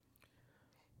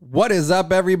What is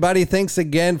up, everybody? Thanks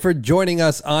again for joining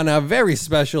us on a very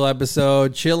special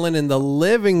episode, Chilling in the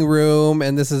Living Room.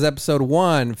 And this is episode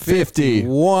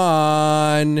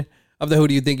 151 of the Who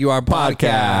Do You Think You Are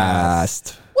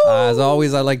podcast. As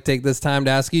always, I'd like to take this time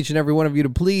to ask each and every one of you to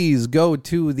please go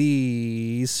to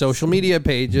the social media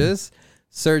pages,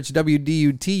 search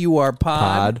WDUTUR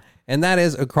Pod. And that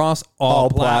is across all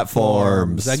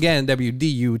platforms. Again,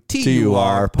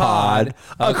 WDUTUR Pod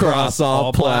across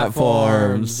all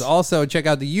platforms. Also, check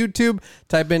out the YouTube.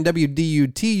 Type in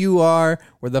WDUTUR.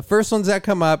 We're the first ones that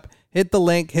come up. Hit the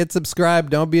link. Hit subscribe.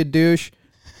 Don't be a douche.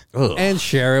 Ugh. And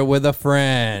share it with a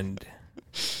friend.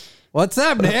 What's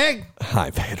up, Nick?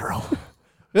 Hi, Pedro.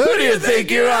 Who do you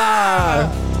think you are?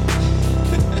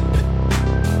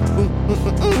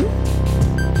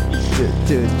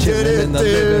 Chilling in the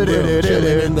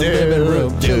living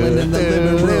room, chilling in the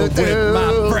living room with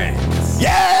my friends.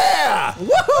 Yeah!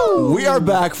 Woohoo! We are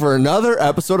back for another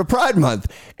episode of Pride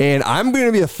Month, and I'm going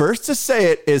to be the first to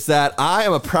say it, is that I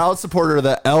am a proud supporter of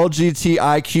the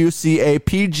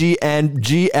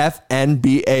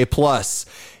LGBTIQCAPGNGFNBA+.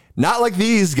 Not like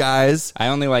these guys. I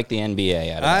only like the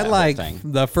NBA out of I that like whole thing.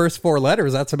 the first four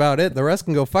letters. That's about it. The rest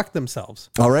can go fuck themselves.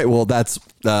 All right, well, that's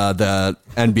the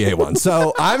NBA one.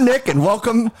 So I'm Nick, and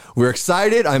welcome. We're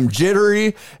excited. I'm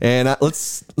jittery, and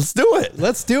let's do it.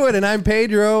 Let's do it. And I'm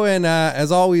Pedro, and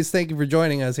as always, thank you for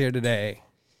joining us here today.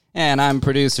 And I'm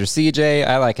producer CJ.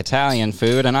 I like Italian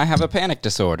food, and I have a panic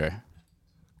disorder.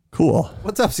 Cool.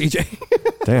 What's up, CJ?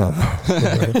 Damn.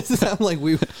 It sounds like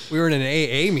we were in an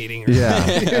AA meeting.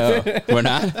 Yeah. We're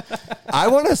not? I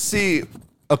want to see.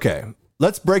 Okay,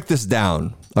 let's break this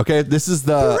down. Okay, this is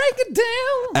the Break it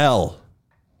down. L.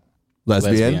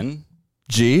 Lesbian.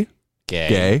 G.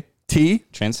 Gay. T.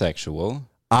 Transsexual.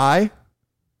 I.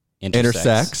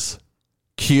 Intersex.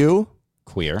 Q.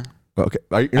 Queer. Okay,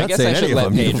 you're not I guess saying I any should of let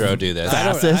them. Pedro do this.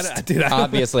 Fascist. Dude,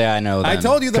 Obviously, I know them. I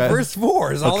told you the Okay. first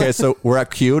four. Is all Okay, so we're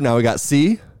at Q. Now we got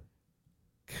C.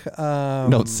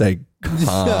 Don't say. Come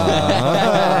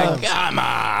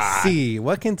on. C.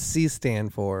 What can C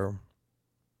stand for?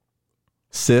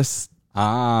 Cis.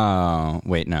 Oh,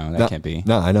 wait, no, that can't be.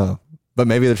 No, I know, but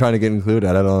maybe they're trying to get included.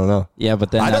 I don't know. Yeah,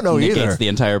 but then I that don't know negates either. the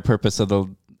entire purpose of the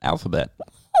alphabet.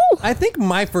 I think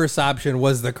my first option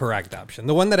was the correct option.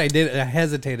 The one that I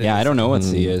hesitated. Yeah, I don't know what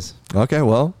C is. Okay,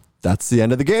 well, that's the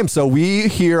end of the game. So we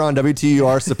here on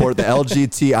WTUR support the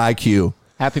LGBTIQ.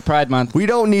 Happy Pride Month. We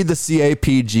don't need the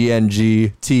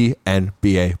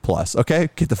CAPGNGTNBA+. Okay,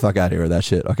 get the fuck out of here with that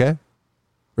shit. Okay,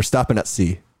 we're stopping at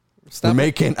C. We're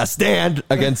making a stand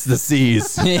against the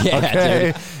C's. Yeah,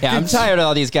 Okay. dude. Yeah, I'm tired of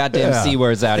all these goddamn C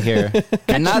words out here,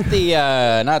 and not these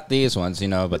ones,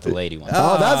 but the lady ones.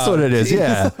 Oh, that's what it is.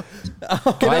 Yeah. I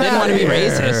didn't want to be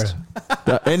racist.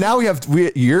 And now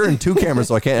you're in two cameras,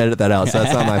 so I can't edit that out. So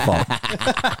that's not my fault.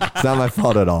 It's not my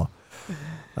fault at all.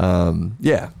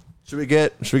 Yeah. Should we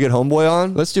get Homeboy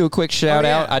on? Let's do a quick shout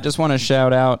out. I just want to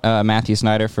shout out Matthew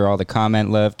Snyder for all the comment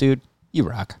love, dude. You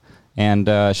rock. And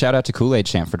shout out to Kool-Aid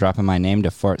Champ for dropping my name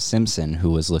to Fart Simpson, who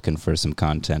was looking for some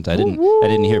content. I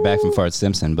didn't hear back from Fart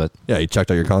Simpson, but Yeah, he checked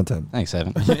out your content. thanks,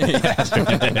 Evan.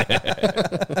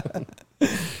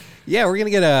 Yeah, we're gonna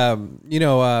get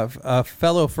a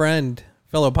fellow friend,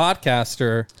 fellow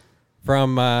podcaster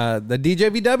from the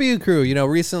DJVW crew.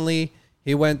 Recently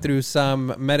he went through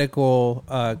some medical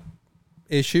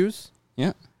issues.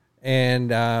 Yeah. And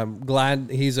glad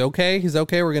he's okay. He's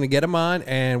okay. We're gonna get him on,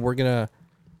 and we're gonna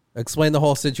explain the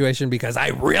whole situation because I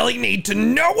really need to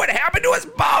know what happened to his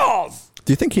balls.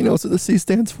 Do you think he knows what the C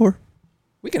stands for?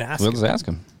 We can ask We'll him. just ask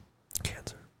him.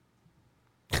 Cancer.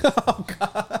 Oh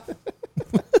God.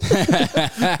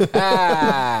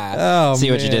 See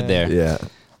what you did there. Yeah.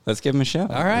 Let's give him a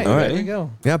shout. All right. All right. There you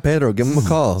go. Yeah, Pedro, give him a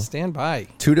call. Stand by.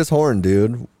 Toot his horn,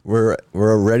 dude. We're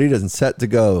ready and set to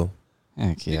go.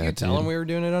 Heck yeah, Did you tell dude. him we were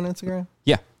doing it on Instagram?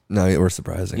 Yeah, No, we're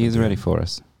surprising. he's ready for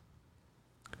us.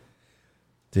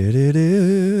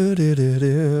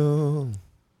 Do-do-do-do-do-do.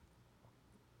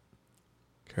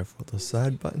 Careful with those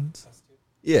side buttons.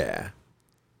 Yeah.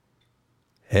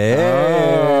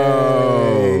 Hey.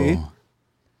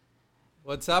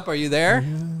 What's up? Are you there?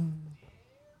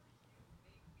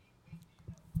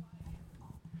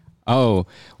 Oh,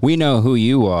 we know who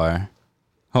you are.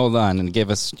 Hold on and give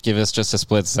us just a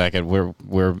split second.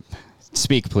 We're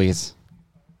speak, please.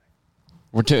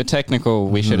 We're too technical.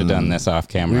 We should have done this off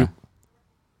camera.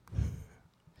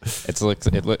 It look.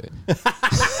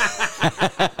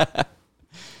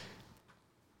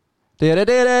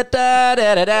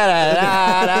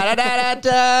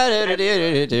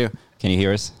 Can you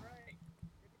hear us?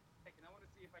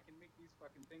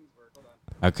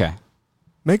 Okay.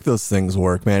 Make those things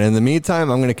work, man. In the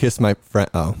meantime, I'm gonna kiss my friend.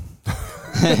 Oh,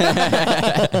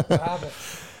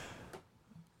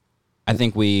 I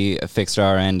think we fixed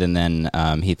our end, and then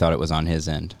he thought it was on his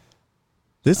end.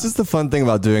 this is the fun thing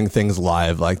about doing things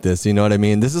live like this. You know what I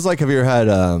mean? This is like, have you ever had,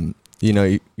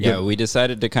 Yeah, we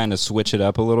decided to kind of switch it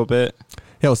up a little bit.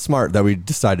 Yeah, it was smart that we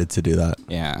decided to do that.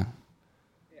 Yeah.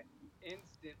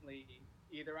 Instantly,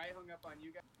 either I hung up on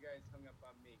you guys hung up on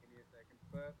me. Give me a second.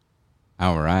 But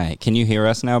All right. Can you hear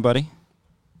us now, buddy?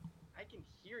 I can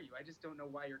hear you. I just don't know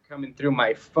why you're coming through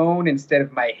my phone instead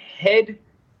of my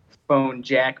headphone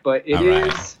jack, but it All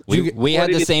is. right. We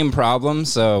had the same problem,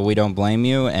 so we don't blame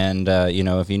you. And,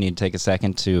 if you need to take a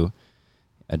second to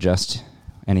adjust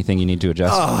anything you need to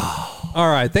adjust. All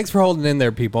right. Thanks for holding in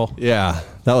there, people. Yeah,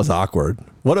 that was awkward.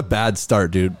 What a bad start,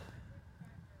 dude.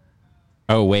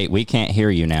 Oh, wait. We can't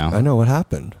hear you now. I know what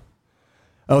happened.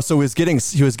 Oh, so he was getting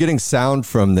sound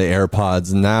from the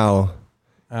AirPods, and now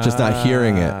just not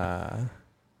hearing it.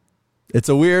 It's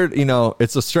a weird,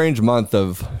 it's a strange month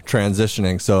of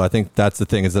transitioning. So I think that's the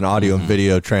thing, is an audio and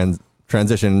video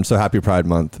transition. So happy Pride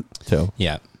Month too.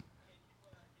 Yeah.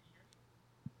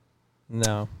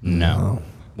 No.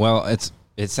 Well, it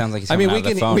sounds like he's coming out of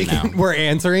the phone now. We're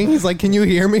answering. He's like, "Can you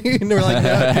hear me?" And we're like,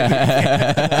 "No,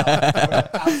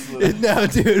 no,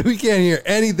 dude, we can't hear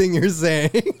anything you're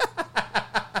saying."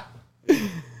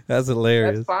 That's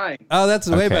hilarious. That's fine. Oh, that's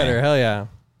way Okay. better. Hell yeah.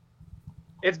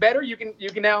 It's better. You can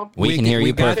now. We can hear we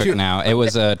you got perfect you. now. It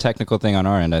was a technical thing on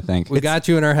our end, I think. We got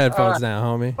you in our headphones now,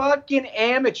 homie. Fucking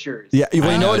amateurs. Yeah, you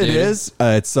I know what know, it dude. is?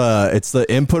 It's the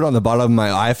input on the bottom of my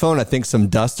iPhone. I think some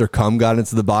dust or cum got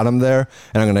into the bottom there,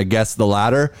 and I'm gonna guess the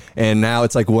latter. And now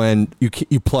it's like when you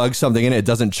plug something in, it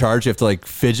doesn't charge. You have to like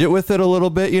fidget with it a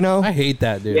little bit, I hate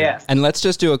that, dude. Yes. And let's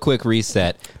just do a quick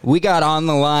reset. We got on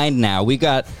the line now. We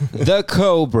got the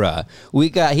Cobra.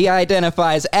 He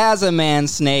identifies as a man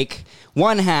snake.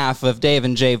 One half of Dave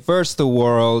and Jay versus the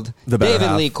world. The better David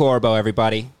half. Lee Corbo,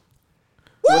 everybody.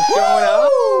 What's going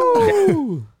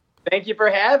on? Thank you for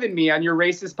having me on your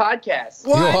racist podcast.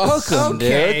 What? You're welcome,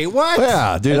 Okay, dude. what?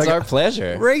 Yeah, dude. It's our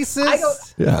pleasure.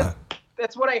 Racist? yeah.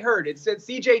 That's what I heard. It said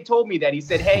CJ told me that. He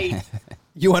said, "Hey,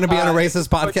 You want to be on a racist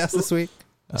podcast this week?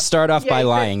 Start off by he said,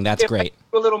 lying. That's if great. I give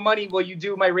you a little money, will you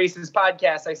do my racist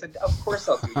podcast?" I said, "Of course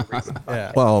I'll do your racist podcast."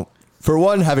 Yeah. Well, for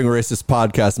one, having a racist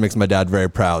podcast makes my dad very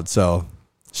proud. So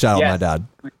shout out my Yes. dad.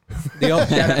 The old-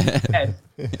 Shout out to Ted.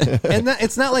 and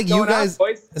it's not like you Going on, guys.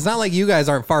 boys? It's not like you guys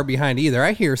aren't far behind either.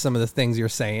 I hear some of the things you're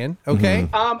saying. Okay.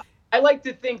 I like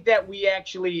to think that we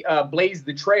actually blaze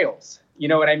the trails. You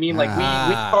know what I mean? Like we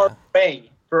carve the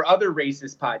way for other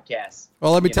racist podcasts.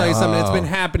 Well, let me tell you something. It's Oh. been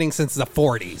happening since the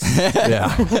 40s.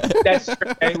 Yeah. That's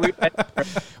true. Hey,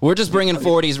 that's true. We're just bringing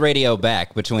 40s radio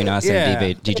back between us Yeah.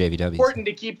 and DJVWs. Important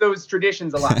to keep those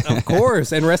traditions alive. Of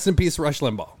course. And rest in peace, Rush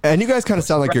Limbaugh. And you guys kind of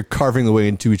sound like you're carving the way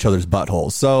into each other's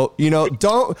buttholes. So,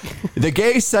 don't. The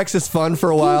gay sex is fun for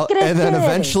a while, and then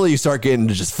eventually you start getting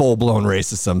into just full blown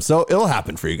racism. So it'll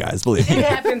happen for you guys, believe It me.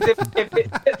 happens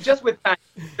if just with time.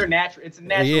 They're natural. It's a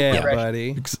natural Yeah, progression.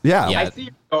 buddy. Yeah. Yeah. I see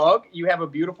your dog. You have a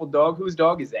beautiful dog. Whose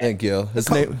dog is that? Thank you. His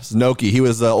name is Noki. He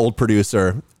was the old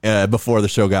producer before the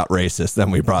show got racist.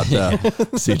 Then we brought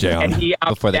CJ And on. he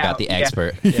Before they opted got the out.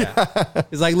 expert.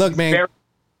 He's like, look, man, Very-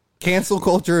 cancel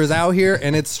culture is out here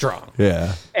and it's strong.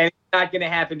 Yeah. and it's not going to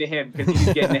happen to him because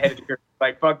he's getting ahead of the curve.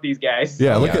 Like, fuck these guys.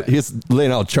 Yeah. Look Yeah. at he's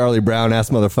laying out Charlie Brown ass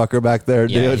motherfucker back there,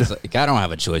 Yeah, dude. he's like, I don't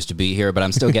have a choice to be here, but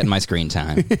I'm still getting my screen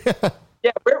time.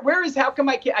 Yeah. How come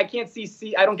I can't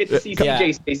see? I don't get to see Yeah.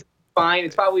 CJ's face. Fine.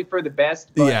 It's probably for the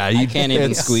best. But Yeah. I can't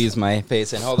even it's- squeeze my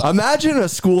face in. Hold on. Imagine a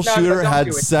school No, shooter don't had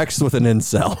do it. sex with an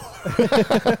incel.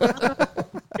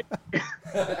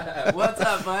 What's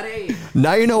up, buddy?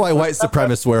 Now you know why white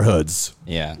supremacists wear hoods.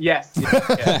 Yeah. Yes.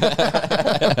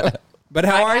 But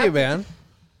how I are you, have- man?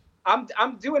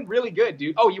 I'm doing really good,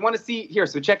 dude. Oh, you want to see here?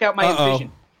 So check out my Uh-oh.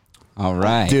 vision. All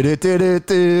right. Oh, Yeah,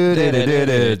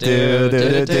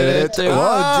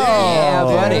 damn.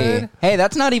 buddy. Hey,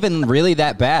 that's not even really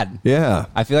that bad. Yeah.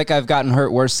 I feel like I've gotten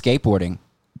hurt worse skateboarding.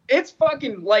 It's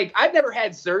fucking like I've never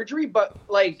had surgery, but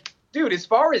like, dude, as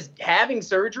far as having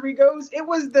surgery goes, it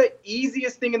was the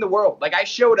easiest thing in the world. Like, I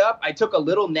showed up, I took a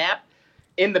little nap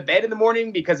in the bed in the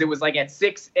morning because it was like at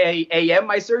 6 a.m.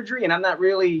 my surgery, and I'm not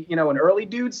really, an early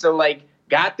dude. So like,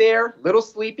 got there, little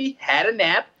sleepy, had a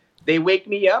nap. They wake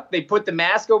me up. They put the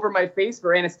mask over my face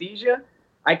for anesthesia.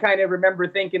 I kind of remember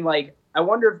thinking like, I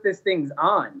wonder if this thing's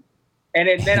on. And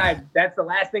then that's the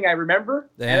last thing I remember.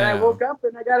 And then I Damn. woke up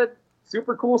and I got a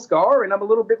super cool scar and I'm a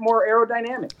little bit more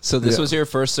aerodynamic. So this was your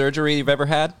first surgery you've ever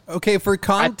had? Okay, for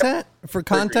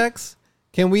context,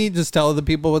 can we just tell the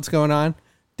people what's going on?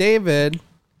 David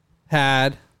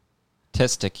had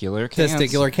Testicular cancer.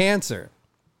 Testicular cancer.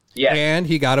 Yeah. And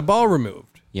he got a ball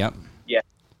removed. Yep. Yeah.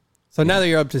 So now that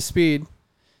you're up to speed,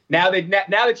 Now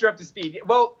that you're up to speed,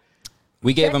 well,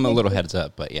 We gave him a little heads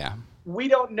up, but yeah. we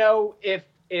don't know if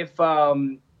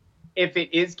it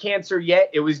is cancer yet.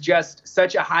 It was just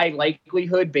such a high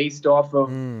likelihood based off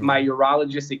of my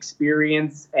urologist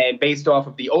experience and based off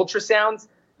of the ultrasounds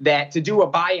that to do a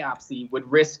biopsy would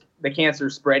risk the cancer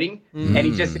spreading. And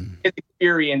he just, in his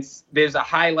experience, there's a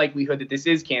high likelihood that this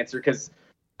is cancer because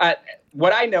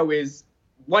what I know is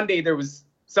one day there was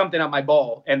something on my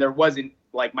ball and there wasn't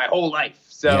like my whole life.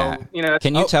 So, Yeah. you know.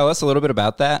 Can you tell us a little bit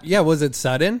about that? yeah, was it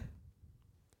sudden?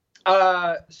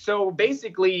 So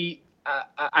basically,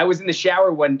 I was in the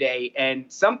shower one day and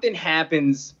something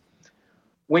happens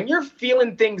when you're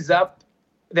feeling things up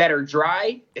that are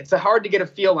dry. It's hard to get a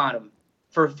feel on them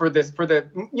for the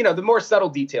the more subtle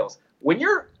details. When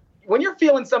you're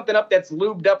feeling something up that's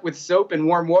lubed up with soap and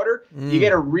warm water, you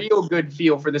get a real good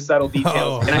feel for the subtle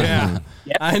details. Oh, yeah.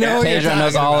 I know. what you're Pedro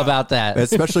knows talking all about. about that.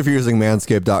 Especially if you're using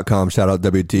manscaped.com. Shout out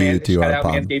WTU to Shout our out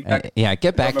pod. Manscaped. Yeah,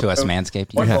 get back to us,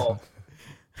 Manscaped. Wonderful.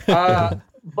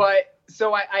 But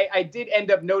so I did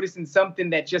end up noticing something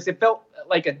that just, it felt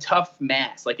like a tough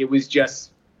mass. Like it was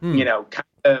just, kind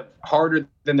of harder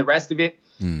than the rest of it.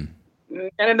 And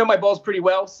I know my balls pretty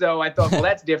well. So I thought, well,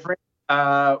 that's different.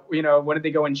 When did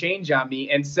they go and change on me?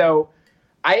 And so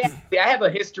I have a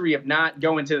history of not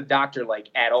going to the doctor like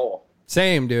at all.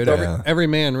 Same, dude. Yeah. Every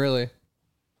man, really.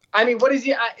 I mean, what is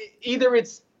it?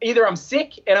 Either I'm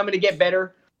sick and I'm going to get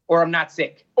better, or I'm not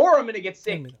sick, or I'm going to get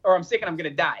sick, or I'm sick and I'm going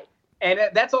to die. And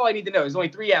that's all I need to know. There's only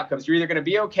three outcomes. You're either going to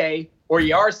be okay, or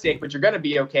you are sick, but you're going to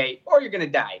be okay, or you're going to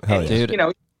die. Hell And, yeah.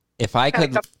 Dude,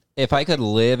 if I could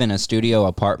live in a studio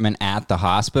apartment at the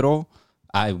hospital,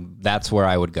 that's where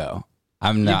I would go.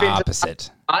 I'm the You've been to the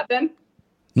opposite. then?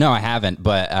 No, I haven't,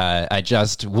 but I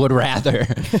just would rather.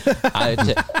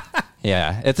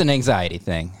 Yeah, it's an anxiety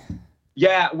thing.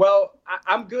 Yeah, well,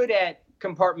 I'm good at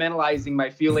compartmentalizing my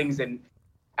feelings, and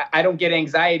I don't get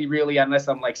anxiety really unless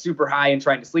I'm like super high and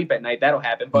trying to sleep at night. That'll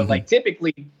happen. But like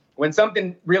typically when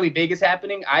something really big is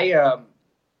happening,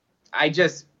 I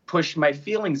just push my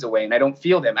feelings away and I don't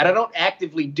feel them. And I don't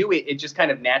actively do it. It just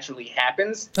kind of naturally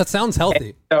happens. That sounds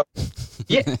healthy. So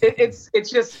yeah, it's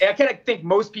just, I kind of think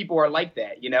most people are like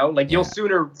that, Like you'll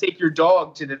sooner take your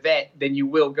dog to the vet than you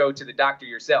will go to the doctor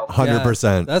yourself.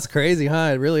 100%. That's crazy,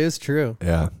 huh? It really is true.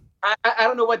 Yeah. I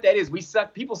don't know what that is.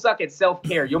 People suck at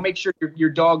self-care. You'll make sure your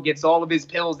dog gets all of his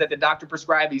pills that the doctor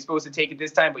prescribed. He's supposed to take at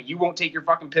this time, but you won't take your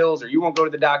fucking pills or you won't go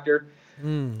to the doctor.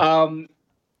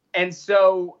 And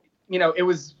so, it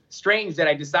was strange that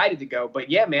I decided to go. But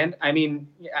yeah, man, I mean,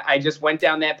 I just went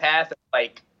down that path of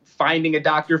like finding a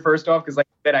doctor first off, because like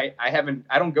I said,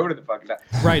 I don't go to the fucking doctor.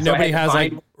 Right. So I Nobody had to has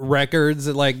find- like records,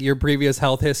 like your previous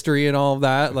health history and all of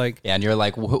that. Like, Yeah, and you're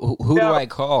like, who do No, I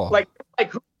call? like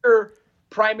who's your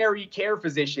primary care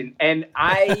physician? And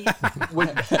I was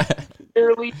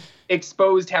clearly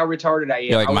exposed how retarded I am.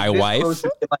 You're like, I was my this wife? close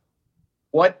to, like,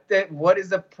 what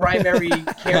is a primary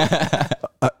care?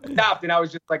 Stopped, and I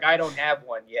was just like, I don't have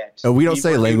one yet. We don't These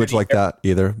say were language human like that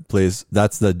either, please.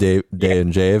 That's the day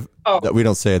and Jave. Oh, That we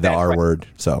don't say the that's R right. word,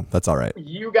 so that's all right.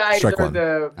 You guys Strike are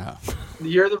one.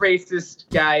 you're the racist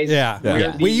guys. yeah. Yeah.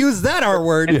 We're We use that R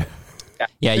word.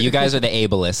 Yeah, you guys are the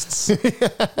ableists.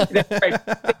 That's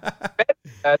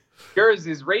right. Yours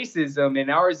is racism and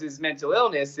ours is mental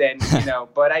illness, and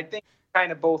but I think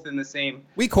kind of both in the same.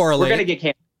 We We're correlate. gonna get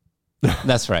canceled.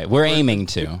 That's right. We're aiming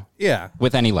to, Yeah.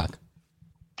 with any luck.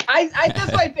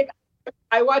 That's what I think.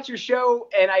 I watch your show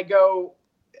and I go,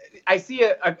 I see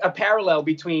a parallel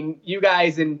between you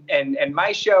guys and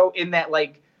my show in that,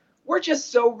 like, we're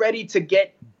just so ready to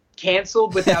get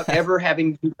canceled without ever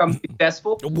having become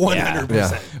successful. 100%.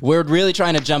 Yeah. We're really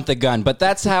trying to jump the gun, but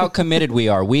that's how committed we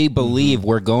are. We believe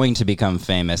we're going to become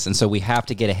famous, and so we have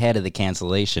to get ahead of the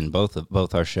cancellation.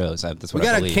 Both our shows. That's what We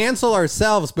I got to believe. cancel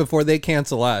ourselves before they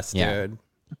cancel us, Yeah. dude.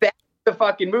 That's the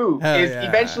fucking move. Hell is yeah.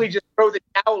 eventually just throw the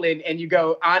towel in and you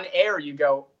go on air. You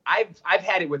go, I've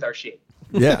had it with our shit.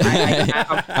 Yeah.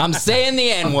 I'm saying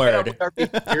the N word.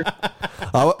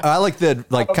 I like the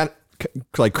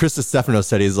like Chris Stefano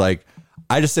said. He's like,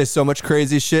 I just say so much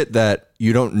crazy shit that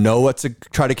you don't know what to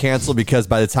try to cancel, because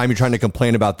by the time you're trying to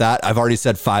complain about that, I've already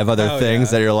said 5 other Oh, things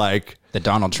yeah. that you're like, The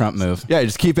Donald Trump move. yeah,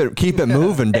 just keep it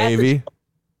moving, baby.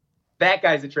 That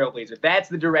guy's a trailblazer. That's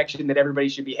the direction that everybody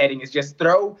should be heading, is just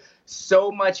throw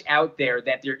so much out there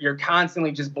that you're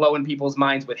constantly just blowing people's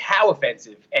minds with how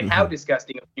offensive and how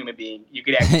disgusting of a human being you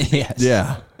could actually be. Yes.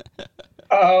 Yeah.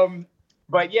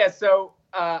 But yeah, so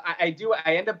I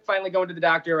end up finally going to the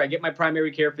doctor. I get my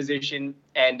primary care physician,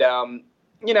 and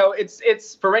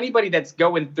it's for anybody that's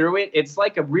going through it. It's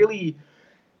like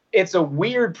it's a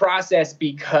weird process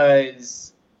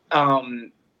because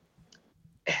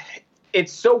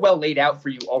it's so well laid out for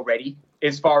you already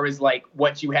as far as like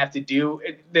what you have to do.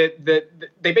 They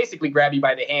basically grab you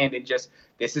by the hand and just,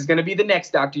 this is going to be the next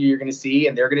doctor you're going to see,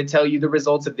 and they're going to tell you the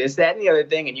results of this, that, and the other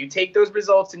thing, and you take those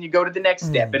results and you go to the next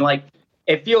step. And like,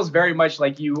 it feels very much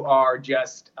like you are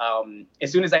just,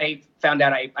 as soon as I found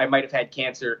out I might have had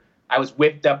cancer, I was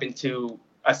whipped up into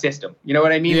a system. You know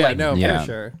what I mean? Yeah, like, no, for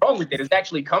sure. wrong with it is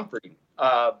actually comforting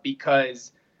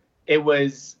because it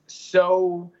was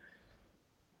so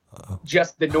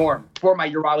just the norm for my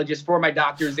urologist, for my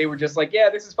doctors. They were just like,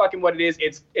 yeah, this is fucking what it is.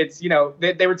 It's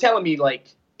they were telling me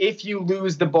like, if you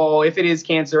lose the ball, if it is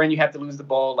cancer and you have to lose the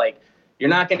ball, like you're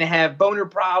not going to have boner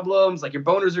problems. Like your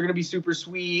boners are going to be super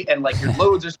sweet and like your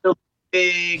loads are still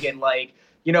big and like,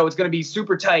 it's going to be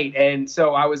super tight. And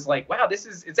so I was like, wow,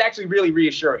 it's actually really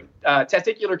reassuring.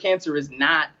 Testicular cancer is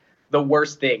not the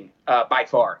worst thing by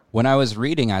far. When I was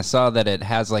reading, I saw that it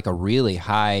has like a really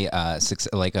high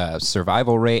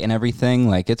survival rate and everything.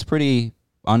 Like it's pretty,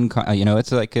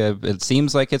 it's like it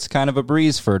seems like it's kind of a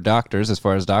breeze for doctors as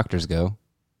far as doctors go.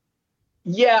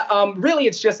 Yeah, really,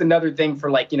 it's just another thing for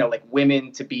like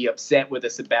women to be upset with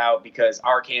us about because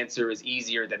our cancer is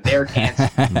easier than their cancer.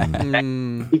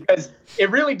 Because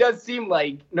it really does seem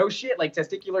like, no shit, like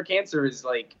testicular cancer is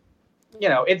like,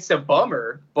 it's a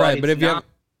bummer, but right, it's but if not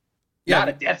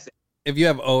a death sentence. If you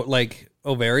have like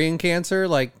ovarian cancer,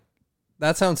 like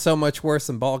that sounds so much worse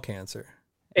than ball cancer.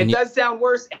 It does sound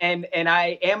worse, and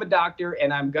I am a doctor,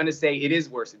 and I'm going to say it is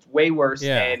worse. It's way worse,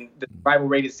 and the survival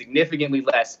rate is significantly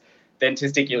less than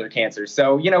testicular cancer.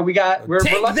 So, we're lucky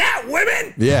that,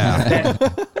 women! Yeah.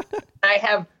 I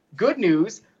have good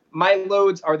news. My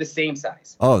loads are the same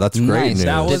size. Oh, that's great news.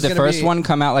 Did the first one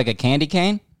come out like a candy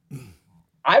cane?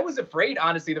 I was afraid,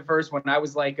 honestly, the first one. I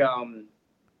was like,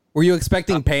 were you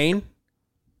expecting pain?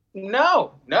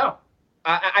 No.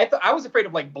 I thought I was afraid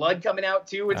of like blood coming out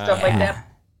too and stuff like that.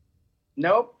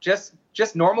 Nope, just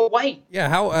normal white. Yeah,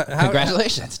 how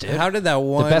congratulations, dude. How did that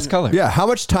one... The best color. Yeah, how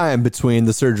much time between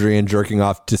the surgery and jerking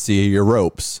off to see your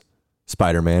ropes?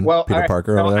 Spider-Man, Peter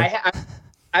Parker over there.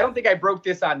 I don't think I broke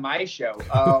this on my show.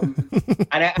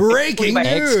 Breaking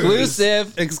news.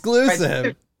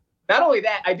 Exclusive. Not only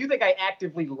that, I do think I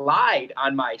actively lied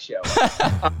on my show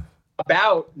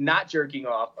about not jerking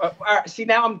off. See,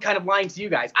 now I'm kind of lying to you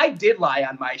guys. I did lie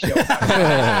on my show.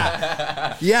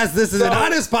 Yes, this is an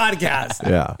honest podcast.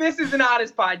 Yeah. This is an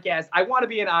honest podcast. I want to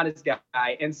be an honest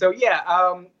guy. And so,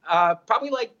 probably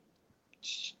like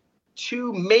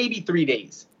 2, maybe 3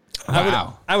 days.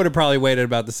 Wow. I would have probably waited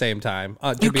about the same time.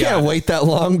 You can't wait that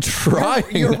long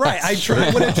trying. You're right. I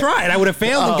would have tried. I would have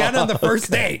failed and gotten on the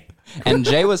first date. And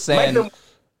Jay was saying...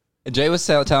 Jay was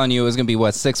telling you it was going to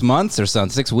be, 6 months or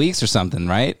something, 6 weeks or something,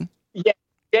 right? Yeah,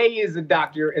 Jay is a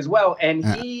doctor as well, and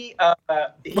he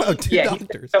said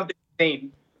something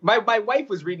insane. My wife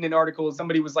was reading an article,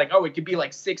 somebody was like, oh, it could be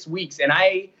like 6 weeks, and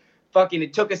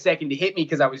it took a second to hit me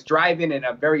because I was driving, and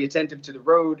I'm very attentive to the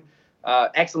road,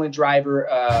 excellent driver,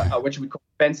 which we call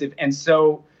offensive, and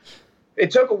so it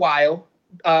took a while,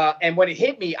 and when it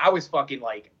hit me, I was fucking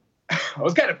like, I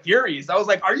was kind of furious. I was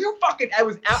like, are you fucking, I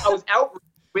was out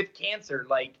with cancer,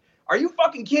 like, are you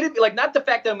fucking kidding me? Like, not the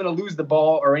fact that I'm gonna lose the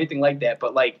ball or anything like that,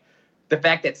 but like the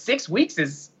fact that 6 weeks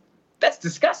that's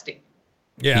disgusting.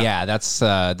 Yeah, that's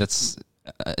the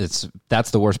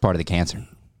worst part of the cancer.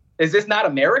 Is this not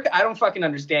America? I don't fucking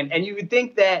understand. And you would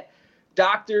think that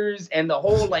doctors and the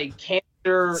whole like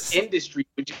cancer industry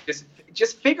would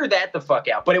just figure that the fuck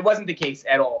out, but it wasn't the case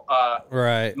at all.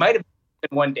 Right, might have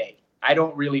been one day. I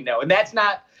don't really know, and that's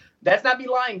not me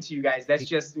lying to you guys. That's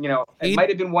just, it might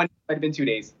have been 1, might have been 2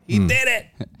 days. He did it.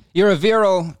 You're a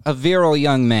virile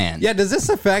young man. Yeah. Does this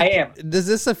affect? I am. Does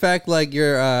this affect like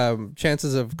your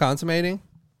chances of consummating?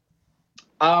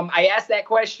 I asked that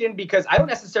question because I don't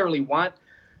necessarily want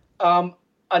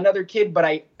another kid, but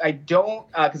I don't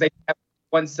because I have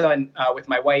one son with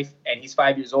my wife, and he's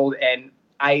 5 years old, and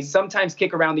I sometimes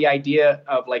kick around the idea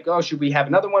of like, oh, should we have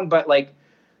another one? But like,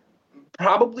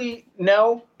 probably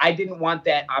no. I didn't want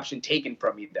that option taken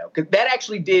from me though, because that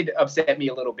actually did upset me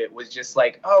a little bit. Was just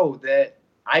like, oh, that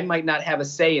I might not have a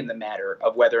say in the matter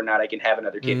of whether or not I can have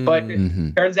another kid. But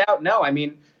it turns out, no. I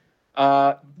mean,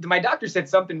 my doctor said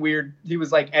something weird. He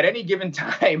was like, at any given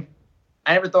time,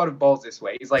 I never thought of balls this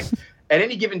way. He's like, at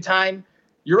any given time,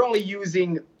 you're only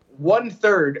using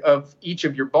 1/3 of each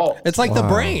of your balls. It's like the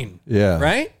brain. Yeah.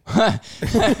 Right? Like,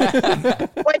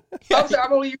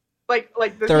 I'm only using like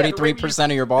 33%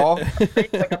 of your ball.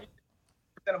 Like 30%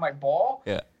 of my ball.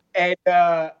 Yeah. And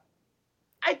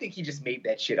I think he just made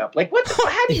that shit up. Like, what the fuck?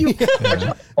 How do you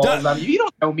balls on you? You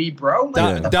don't know me, bro.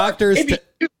 Like,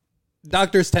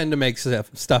 Doctors tend to make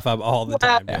stuff up all the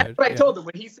time. That's what I told him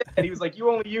when he said that. He was like,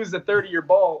 "You only use a 30-year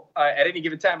ball at any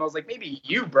given time." I was like, "Maybe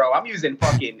you, bro. I'm using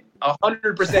fucking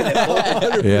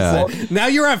 100%." Yeah. Now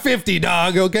you're at 50,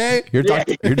 dog. Okay. Your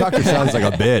doctor sounds like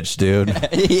a bitch, dude.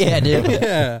 Yeah, dude.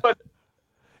 Yeah.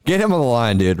 Get him on the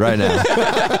line, dude, right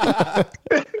now.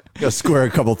 Go square a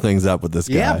couple things up with this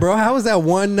guy. Yeah, bro. How was that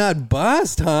one nut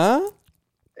bust, huh?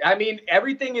 I mean,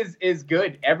 everything is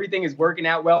good. Everything is working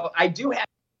out well. I do have.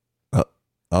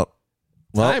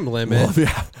 Time limit. Well,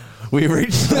 yeah. We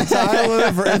reached the time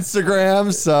limit for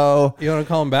Instagram, so You want to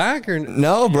call him back or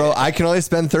no, bro. I can only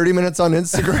spend 30 minutes on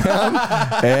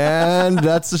Instagram, and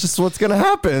that's just what's gonna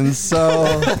happen.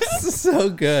 So That's so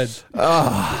good.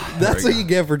 That's what you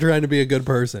get for trying to be a good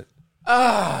person.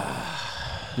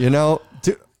 you know,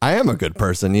 dude, I am a good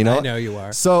person. You know, I know you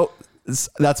are. So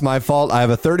that's my fault. I have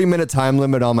a 30-minute time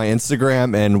limit on my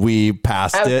Instagram, and we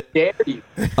passed How it. dare you?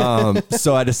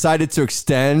 So I decided to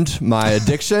extend my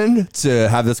addiction to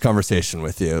have this conversation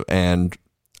with you. And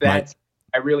I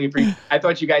really appreciate. I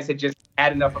thought you guys had just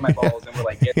had enough of my balls and were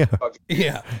like, "Get the fuck."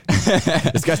 Yeah.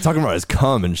 this guy's talking about his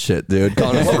cum and shit, dude.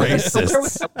 Calling us Where was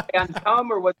racist. I on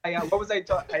cum or was I? What was I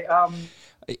talking?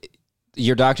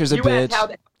 Your doctor's a You asked bitch. how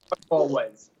the ball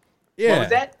was. Yeah. What was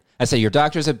that? I said your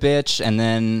doctor's a bitch, and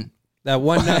then That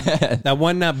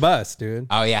one nut bust, dude.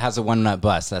 oh yeah, how's a one nut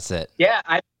bust? That's it. Yeah,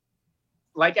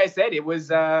 like I said, it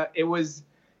was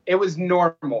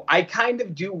normal. I kind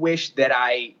of do wish that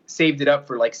I saved it up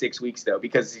for like 6 weeks though,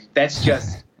 because that's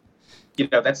just,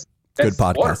 that's Good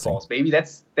podcasting. waterfalls, baby.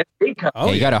 That's big cup. Oh,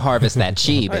 Yeah, you got to harvest that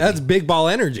chi. baby. That's big ball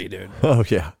energy, dude. Oh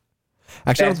yeah.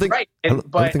 Actually, That's right. I don't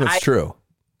think that's true.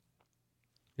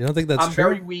 You don't think that's I'm true?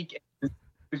 very weak. It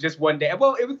was just one day.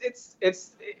 Well, it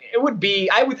would be.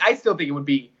 I still think it would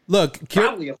be. Look,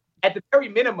 Probably at the very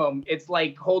minimum, it's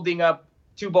like holding up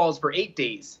 2 balls for 8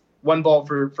 days, 1 ball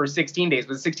for 16 days.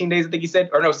 Was it 16 days? I think he said,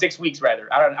 or no, 6 weeks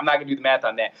rather. I'm not gonna do the math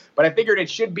on that, but I figured it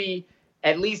should be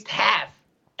at least half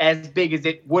as big as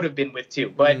it would have been with 2.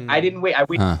 But I didn't wait. I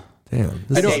waited. Huh. Damn,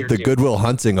 this I is know. the Goodwill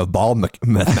Hunting of ball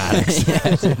mathematics.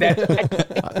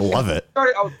 I love it.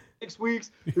 Started, I was 6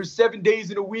 weeks. There's 7 days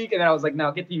in a week, and then I was like,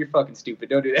 "No, get to your fucking stupid.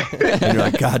 Don't do that." And you're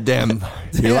like, God damn,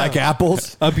 you like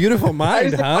apples? a beautiful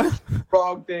mind, I huh? just did the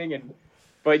wrong thing,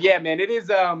 but yeah, man, it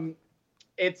is.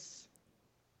 It's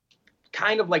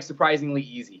kind of like surprisingly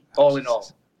easy, all in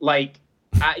all. Like,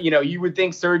 you would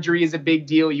think surgery is a big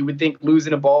deal. You would think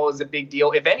losing a ball is a big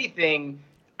deal. If anything,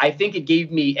 I think it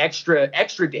gave me extra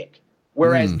dick.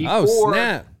 Whereas before, Oh,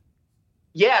 snap.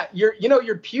 yeah, your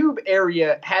pube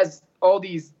area has all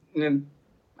these. I'm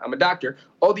a doctor.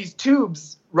 All these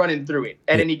tubes running through it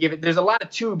at any given. There's a lot of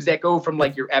tubes that go from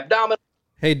like your abdominal.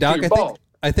 Hey, Doc, your ball.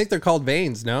 I think they're called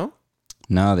veins, no?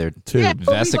 No, they're Yeah, but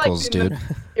we vesicles, like in dude.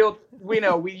 the field,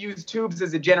 we use tubes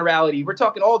as a generality. We're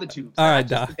talking all the tubes. All not right,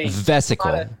 just Doc. the veins.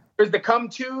 Vesicle. There's the cum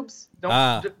tubes.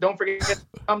 Don't forget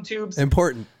the cum tubes.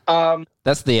 Important.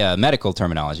 That's the medical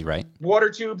terminology, right? Water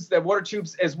tubes. The water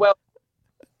tubes as well.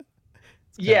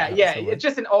 Yeah. It's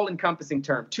just an all-encompassing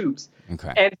term, tubes.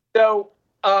 Okay. And so,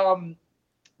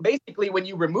 basically, when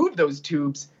you remove those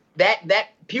tubes, that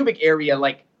pubic area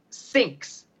like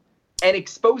sinks and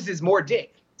exposes more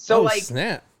dick. So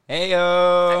snap.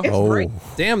 Heyo. it's great.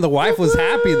 Damn, the wife was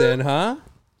happy then, huh?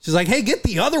 She's like, hey, get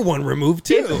the other one removed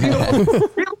too.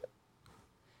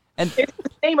 And It's the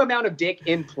same amount of dick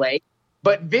in play,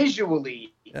 but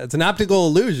visually, It's an optical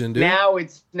illusion, dude. now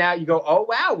you go, oh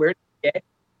wow, where did you get?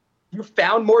 You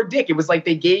found more dick. It was like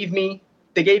they gave me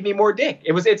more dick.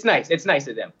 It's nice. It's nice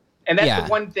of them. And that's Yeah. the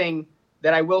one thing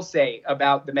that I will say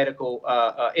about the medical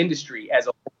industry as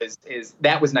a whole is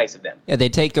that was nice of them. yeah, they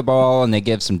take a ball and they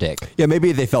give some dick. Yeah,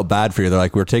 maybe they felt bad for you. They're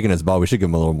like, we're taking his ball. We should give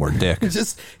him a little more dick.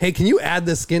 Just, hey, can you add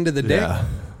the skin to the dick? Yeah.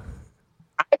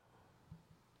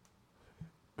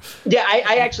 Yeah,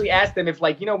 I actually asked them if,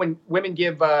 like, when women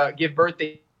give birth,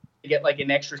 they get like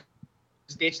an extra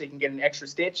stitch. They can get an extra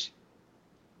stitch.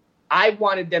 I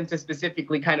wanted them to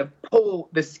specifically kind of pull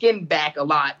the skin back a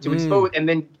lot to expose, and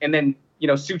then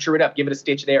suture it up, give it a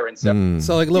stitch there, and so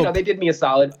So like a little. they did me a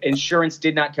solid. Insurance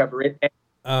did not cover it.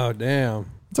 Oh damn.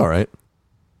 It's all right.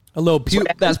 A little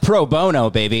That's pro bono,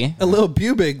 baby. a little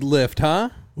pubic lift, huh?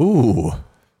 Ooh.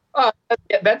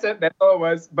 That's it. That's all it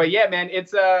was. But yeah, man,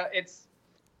 it's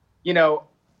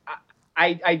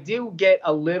I do get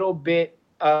a little bit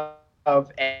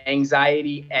of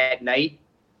anxiety at night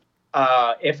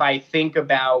if I think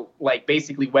about like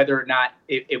basically whether or not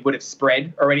it would have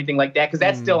spread or anything like that, because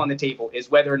that's still on the table, is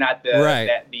whether or not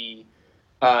the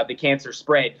cancer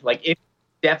spread. Like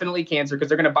definitely cancer because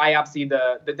they're going to biopsy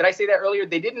the. Did I say that earlier?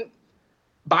 They didn't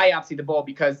biopsy the ball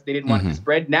because they didn't want it to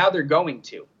spread. Now they're going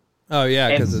to. Oh yeah,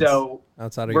 and because so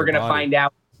outside of we're going to find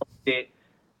out if it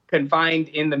confined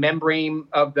in the membrane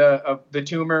of the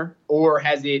tumor, or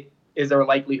is there a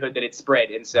likelihood that it's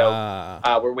spread? And so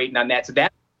we're waiting on that. So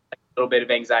that's a little bit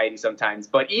of anxiety sometimes.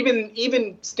 But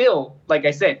even still, like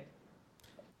I said,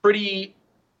 pretty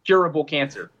curable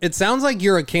cancer. It sounds like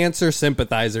you're a cancer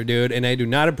sympathizer, dude, and I do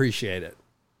not appreciate it.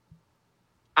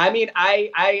 I mean,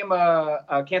 I am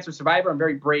a cancer survivor. I'm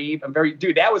very brave.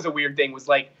 Dude, that was a weird thing, was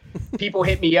like people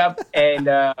hit me up, and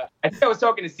I think I was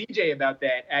talking to CJ about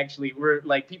that, actually. Where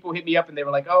like people hit me up and they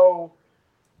were like, oh,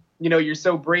 you know, you're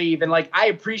so brave. And like, I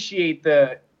appreciate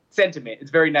the sentiment.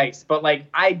 It's very nice. But like,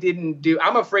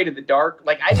 I'm afraid of the dark.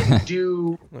 Like I didn't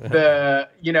do I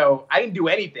didn't do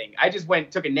anything. I just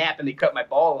took a nap and they cut my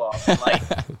ball off. And like,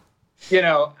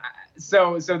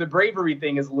 so the bravery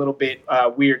thing is a little bit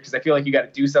weird because I feel like you got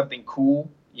to do something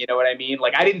cool. You know what I mean?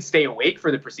 Like I didn't stay awake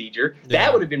for the procedure. Yeah.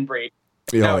 That would have been brave.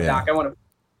 Doc, I want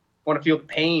to feel the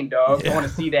pain, dog. Yeah. I want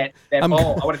to see that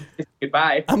ball. I want to say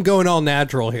goodbye. I'm going all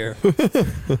natural here.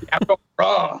 I'm going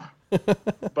raw.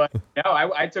 But no,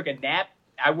 I took a nap.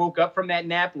 I woke up from that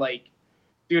nap like,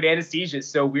 dude, anesthesia is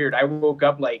so weird. I woke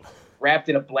up like wrapped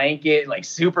in a blanket, like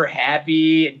super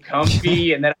happy and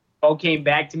comfy, and then ball came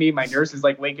back to me. My nurse is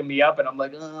like waking me up, and I'm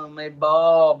like, oh, my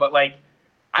ball. But like,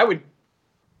 I would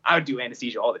do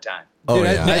anesthesia all the time. Dude,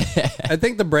 I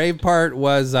think the brave part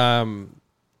was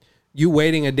you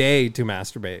waiting a day to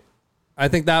masturbate. I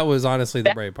think that was honestly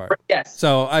the brave part. Yes.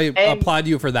 So I applaud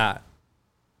you for that.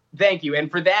 Thank you. And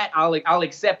for that, I'll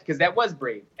accept, because that was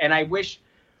brave. And I wish,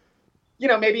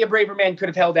 maybe a braver man could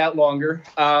have held out longer.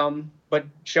 But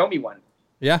show me one.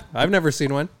 Yeah, I've never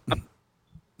seen one.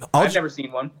 I've never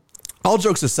seen one. All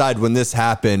jokes aside, when this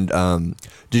happened,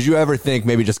 did you ever think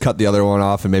maybe just cut the other one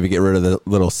off and maybe get rid of the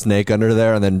little snake under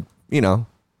there? And then,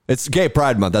 it's Gay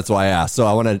Pride Month. That's why I asked. So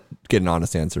I want to get an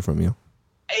honest answer from you.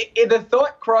 The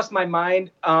thought crossed my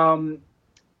mind.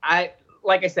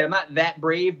 Like I said, I'm not that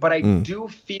brave, but I do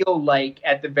feel like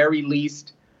at the very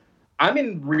least, I'm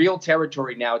in real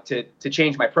territory now to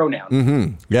change my pronoun.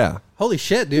 Mm-hmm. Yeah. Holy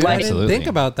shit, dude. I didn't think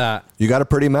about that. You got a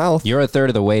pretty mouth. You're a third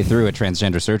of the way through a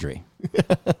transgender surgery.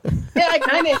 Yeah, I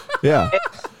kind of. Yeah.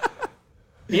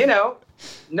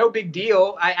 No big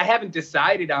deal. I haven't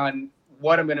decided on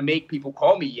what I'm going to make people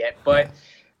call me yet, but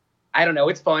I don't know.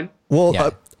 It's fun. Well, yeah.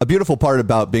 A beautiful part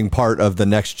about being part of the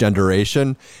next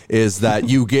generation is that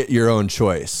you get your own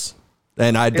choice.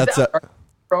 And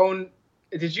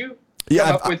did you?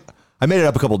 Yeah. I made it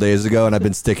up a couple days ago, and I've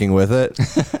been sticking with it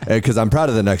because I'm proud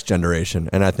of the next generation.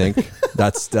 And I think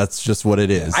that's just what it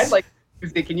is.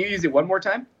 Can you use it one more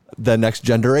time? The next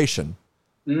generation.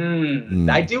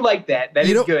 I do like that. That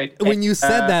is good. When you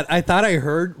said that, I thought I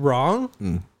heard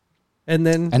wrong. And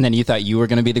then you thought you were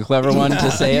going to be the clever one to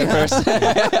say it first.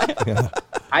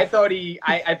 I thought he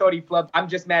flubbed. I'm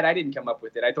just mad I didn't come up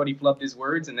with it. I thought he flubbed his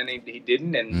words, and then he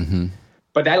didn't. And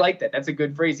but I like that. That's a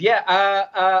good phrase. Yeah.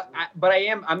 But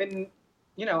I'm in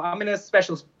a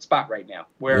special spot right now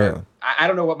where I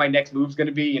don't know what my next move's going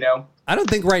to be. I don't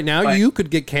think right now you could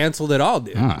get canceled at all,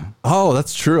 dude. Oh,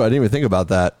 that's true. I didn't even think about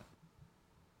that.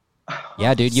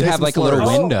 Yeah, dude, you have like a little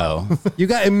window. You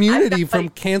got immunity from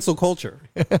cancel culture.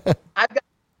 I've got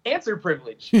cancer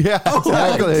privilege. Yeah,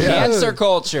 exactly. Cancer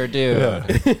culture,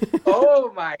 dude. Yeah.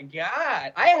 Oh my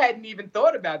God. I hadn't even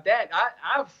thought about that.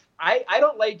 I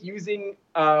don't like using,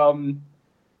 the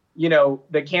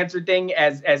cancer thing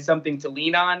as something to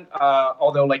lean on.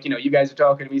 Although you guys are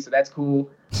talking to me, so that's cool.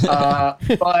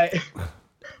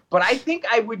 But I think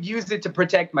I would use it to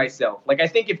protect myself. Like, I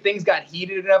think if things got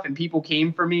heated enough and people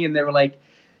came for me and they were like,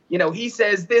 he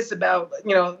says this about,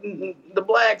 the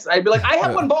blacks, I'd be like, I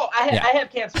have one ball. I have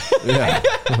cancer. Yeah.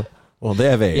 Well, they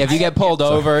have AIDS. Yeah, if you get pulled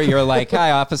over, you're like,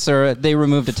 hi, officer, they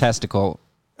removed a testicle.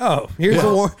 Oh,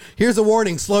 here's a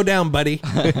warning. Slow down, buddy.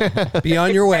 Be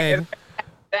on your way.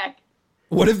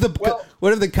 What if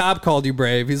the cop called you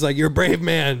brave? He's like, you're a brave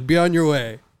man. Be on your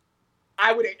way.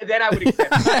 I would accept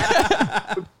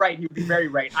it. Right, he would be very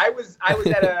right. I was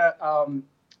at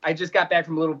I just got back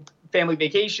from a little family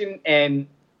vacation, and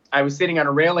I was sitting on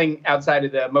a railing outside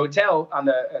of the motel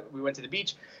we went to the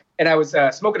beach, and I was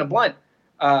smoking a blunt,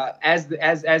 as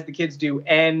the kids do,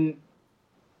 and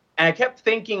I kept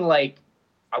thinking, like,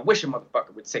 I wish a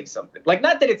motherfucker would say something. Like,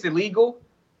 not that it's illegal,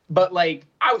 but like,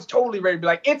 I was totally ready to be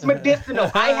like, it's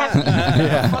medicinal. I have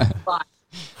to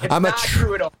It's not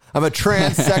true at all. I'm a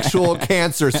transsexual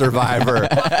cancer survivor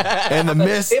in the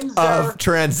midst of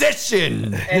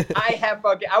transition. And I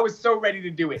was so ready to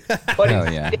do it.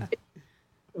 But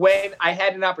when I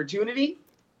had an opportunity,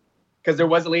 because there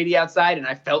was a lady outside, and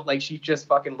I felt like she just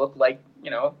fucking looked like,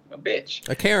 a bitch.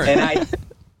 A Karen.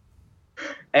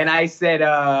 And I said,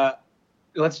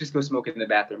 let's just go smoke in the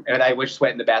bathroom. And I just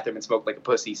went in the bathroom and smoked like a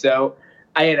pussy. So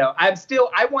I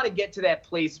want to get to that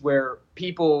place where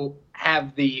people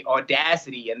have the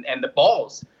audacity and the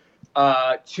balls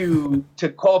to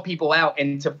call people out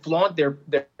and to flaunt their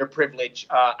privilege.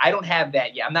 I don't have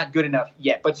that yet. I'm not good enough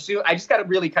yet, but soon I just got to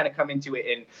really kind of come into it.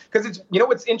 And because it's,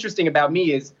 what's interesting about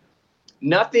me is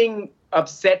nothing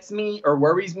upsets me or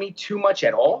worries me too much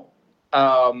at all.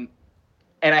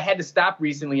 And I had to stop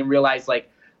recently and realize, like,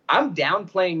 I'm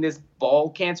downplaying this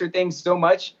ball cancer thing so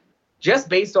much just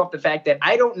based off the fact that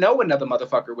I don't know another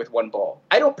motherfucker with one ball.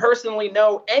 I don't personally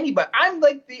know anybody. I'm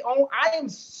like I am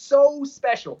so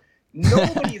special.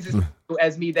 Nobody's as special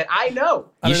as me that I know.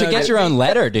 You should get your own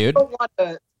letter, dude. I don't want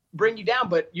to bring you down,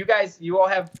 but you all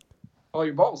have all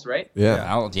your balls, right?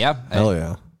 Yeah. Yeah. Hell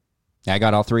yeah. I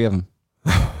got all 3 of them.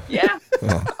 Yeah.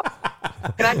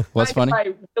 What's funny?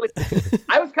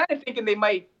 I was kind of thinking they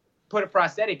might put a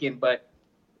prosthetic in, but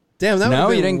damn, that No,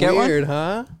 would you didn't get one? weird,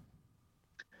 huh?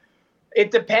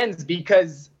 it depends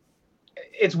because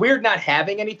it's weird not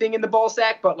having anything in the ball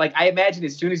sack, but like I imagine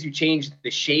as soon as you change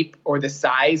the shape or the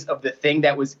size of the thing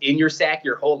that was in your sack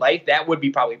your whole life, that would be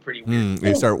probably pretty weird.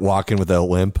 You start walking with a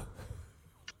limp.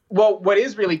 Well, what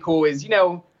is really cool is,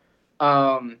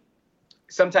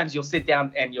 sometimes you'll sit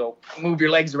down and you'll move your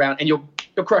legs around and you'll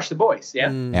crush the boys.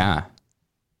 Yeah. Yeah.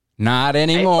 Not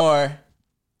anymore.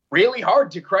 Really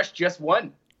hard to crush just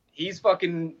one. He's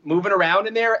fucking moving around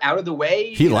in there, out of the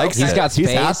way. He likes it. He's got space,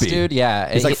 He's happy. dude.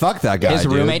 Yeah. He's like, fuck that guy. His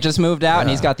dude. roommate just moved out and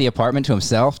he's got the apartment to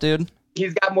himself, dude.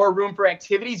 He's got more room for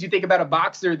activities. You think about a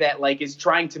boxer that like is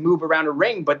trying to move around a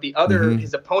ring, but the other,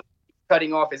 his opponent is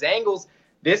cutting off his angles.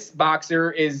 This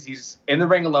boxer he's in the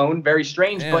ring alone. Very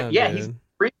strange, but yeah, he's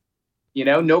free.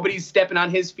 Nobody's stepping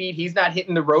on his feet. He's not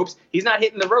hitting the ropes. He's not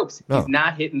hitting the ropes. No. He's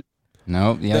not hitting.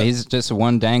 No, he's just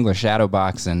one dangler shadow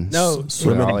boxing. No,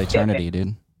 for all eternity,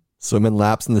 dude. Swimming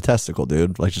laps in the testicle,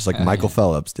 dude. Like just like Michael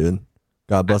Phelps, dude.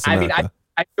 God bless America. I mean,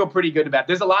 I feel pretty good about it.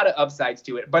 There's a lot of upsides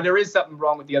to it, but there is something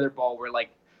wrong with the other ball where like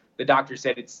the doctor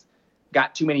said it's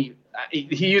got too many.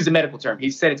 He used a medical term. He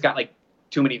said it's got like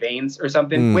too many veins or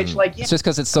something, which like It's just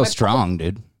because it's so strong,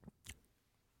 dude.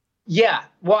 Yeah,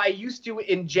 well, I used to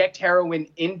inject heroin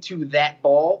into that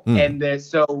ball, and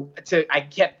I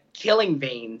kept killing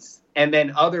veins, and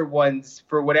then other ones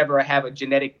for whatever I have a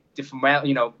genetic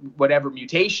whatever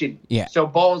mutation. Yeah. So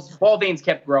ball veins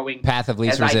kept growing. Path of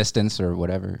least resistance or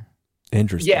whatever.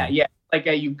 Interesting. Yeah. Like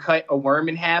you cut a worm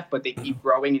in half, but they keep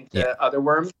growing into other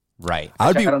worms. Right.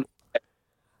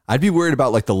 I'd be worried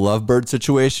about like the lovebird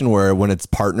situation where when its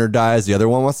partner dies, the other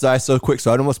one wants to die so quick.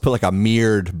 So I'd almost put like a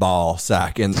mirrored ball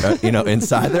sack in,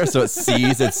 inside there so it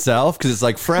sees itself because it's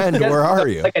like, friend, where are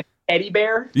you? Like a teddy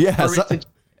bear. Yeah.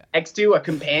 Next to a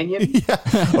companion.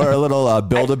 Yeah. Or a little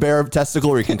Build-A-Bear testicle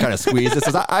where you can kind of squeeze it.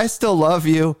 Says, I still love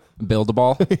you. Build a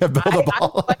ball. Yeah, build a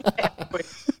ball. I would like to put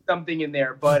something in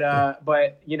there, but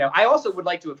I also would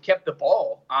like to have kept the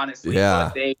ball, honestly.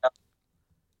 Yeah. But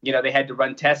they had to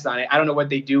run tests on it. I don't know what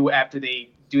they do after they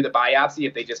do the biopsy,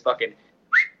 if they just fucking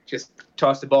just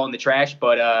toss the ball in the trash.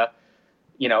 But,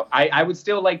 I would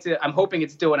still like to, I'm hoping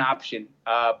it's still an option.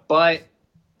 But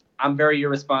I'm very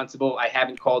irresponsible. I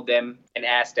haven't called them and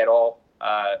asked at all,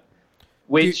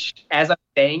 which, as I'm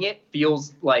saying it,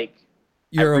 feels like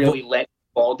I really let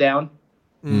the ball down.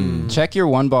 Check your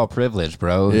one ball privilege,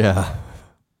 bro. Yeah.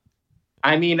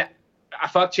 I mean, I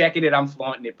fuck checking it. I'm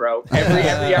flaunting it, bro.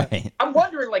 I'm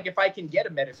wondering, like, if I can get a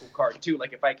medical card too.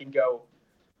 Like, if I can go.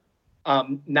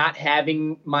 Not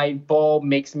having my ball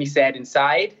makes me sad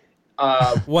inside.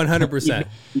 100%.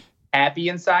 Happy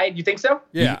inside. You think so?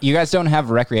 Yeah. You guys don't have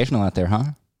recreational out there, huh?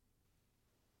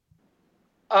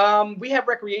 We have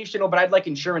recreational, but I'd like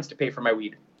insurance to pay for my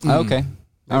weed. Okay.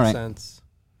 All right. Makes sense.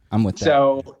 I'm with that.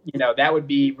 So, that would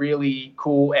be really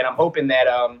cool. And I'm hoping that,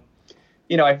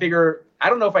 I figure, I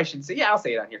don't know if I should say, I'll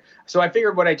say it on here. So I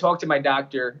figured when I talk to my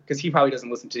doctor, because he probably doesn't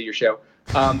listen to your show,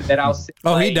 that I'll say.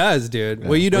 He does, dude.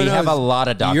 Well, you don't know. We have a lot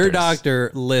of doctors. Your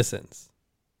doctor listens.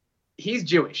 He's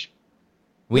Jewish.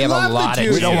 We have a lot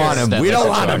of We don't want him. We don't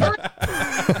want him.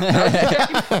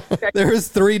 There's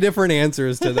 3 different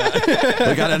answers to that.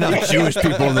 We got enough Jewish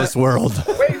people in this world.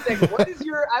 Wait a second. What is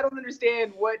I don't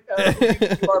understand what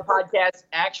our podcast's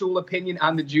actual opinion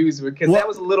on the Jews were, because that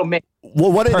was a little mixed.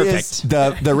 Well, what it is,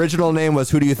 the original name was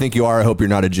 "Who do you think you are? I hope you're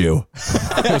not a Jew."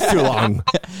 It was too long.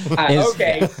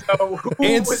 Okay, so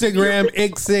Instagram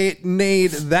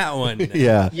ixate that one.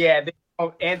 Yeah. Yeah,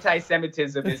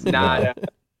 anti-Semitism is not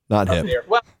Not up him. there.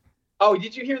 Well, Oh,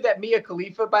 did you hear that Mia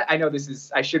Khalifa? I know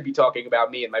I should be talking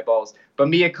about me and my balls, but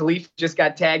Mia Khalifa just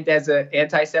got tagged as an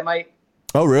anti-Semite.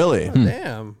 Oh, really?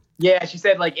 Damn. Yeah, she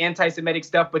said like anti-Semitic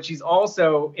stuff, but she's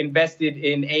also invested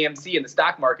in AMC in the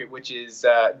stock market, which is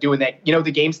doing that. You know,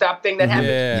 the GameStop thing that happened?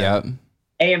 Yeah.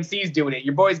 Yep. AMC's doing it.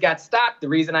 Your boys got stock. The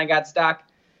reason I got stock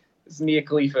is Mia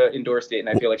Khalifa endorsed it, and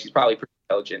I feel like she's probably pretty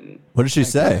intelligent. What did she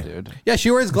say? Dude. Yeah, she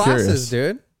wears glasses,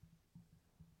 Curious. dude.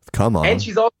 Come on. And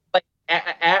she's also like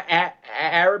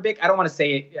Arabic. I don't want to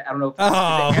say it. I don't know.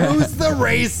 Oh, who's the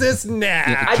racist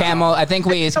now? Camel, I think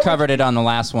we covered it on the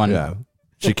last one. Yeah.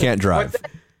 She can't drive.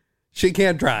 She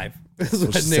can't drive. This is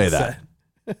what Just Nick say that.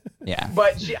 said. Yeah.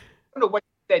 But I don't know what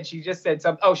she said. She just said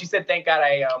something. Oh, she said, "Thank God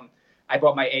I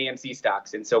bought my AMC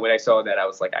stocks." And so when I saw that, I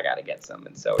was like, I gotta get some.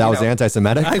 And so That was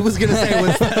anti-Semitic? I was gonna say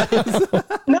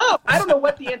no, I don't know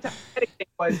what the anti-Semitic thing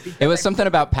was. It was something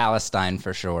about Palestine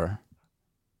for sure.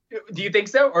 Do you think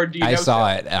so, or do you? I know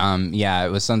saw so? it. Yeah, it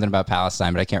was something about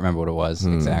Palestine, but I can't remember what it was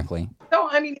exactly. No,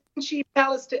 I mean, isn't she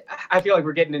Palestine? I feel like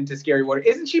we're getting into scary water.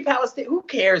 Isn't she Palestine? Who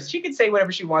cares? She can say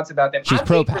whatever she wants about them. She's I'm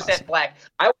pro-Palestine. 8% black.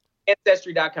 I went to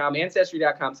Ancestry.com.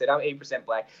 Ancestry.com said I'm 8%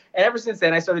 black. And ever since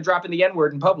then, I started dropping the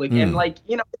N-word in public. And, like,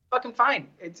 you know, it's fucking fine.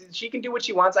 She can do what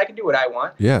she wants. I can do what I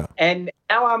want. Yeah. And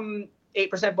now I'm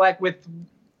 8% black with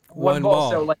one ball.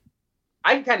 So, like,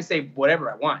 I can kind of say whatever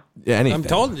I want. Yeah, anything. I'm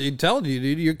told you,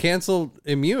 dude. You're canceled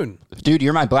immune. Dude,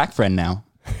 you're my black friend now.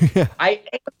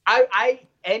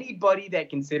 Anybody that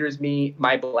considers me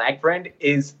my black friend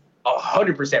is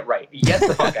 100% right. Yes,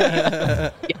 the fuck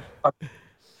I am.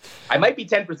 I might be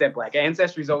 10% black.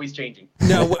 Ancestry is always changing.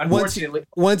 No, unfortunately,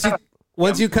 once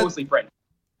you cut mostly friend.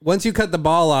 Once you cut the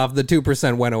ball off, the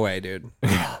 2% went away, dude.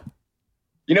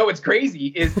 You know what's crazy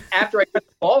is after I cut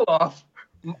the ball off,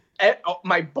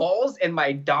 my balls and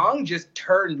my dong just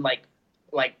turned like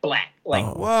black. Like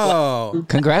Whoa,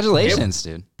 Congratulations,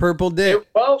 dude. purple dick.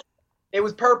 It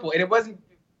was purple, and it wasn't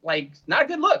like not a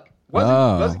good look. Oh.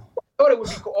 I thought it would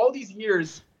be cool. All these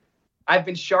years, I've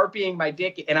been sharpieing my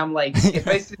dick, and I'm like, if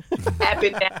this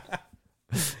happened,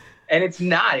 and it's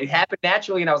not. It happened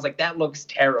naturally, and I was like, that looks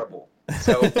terrible.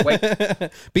 So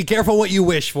Be careful what you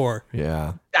wish for.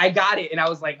 Yeah. I got it, and I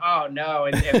was like, oh no,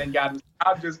 and then God was,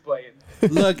 I'm just playing.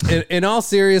 Look, in all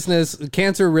seriousness,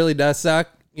 cancer really does suck.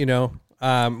 You know,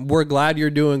 we're glad you're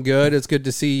doing good. It's good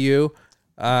to see you.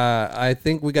 I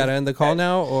think we got to end the call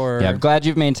now, or Yeah, I'm glad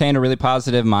you've maintained a really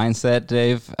positive mindset,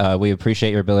 Dave. We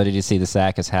appreciate your ability to see the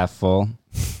sack as half full.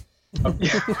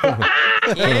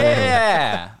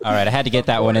 Yeah. All right, I had to get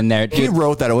that one in there. He Dude,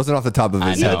 wrote that. It wasn't off the top of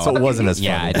his I head, know. so it wasn't as funny.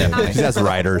 Yeah, I definitely- He has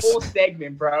writers. Whole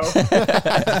segment, bro.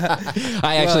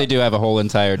 I actually do have a whole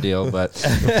entire deal, but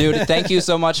dude, thank you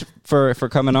so much for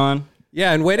coming on.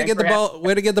 yeah, and way to Thanks get the for ball,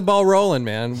 way to get the ball rolling,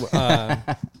 man.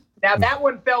 Now that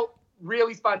one felt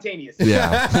really spontaneous.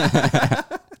 Yeah.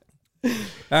 All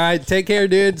right, take care,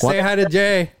 dude. Say hi to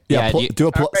Jay. Yeah. Yeah, pl- you-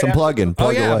 do some plug-in.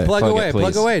 Plug away. plug Plug it, away,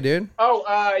 plug please. away, dude.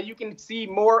 Oh, you can see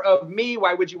more of me.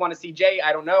 Why would you want to see Jay?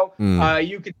 I don't know.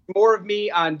 You can see more of me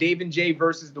on Dave and Jay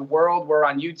versus the World. We're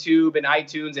on YouTube and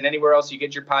iTunes and anywhere else you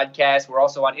get your podcast. We're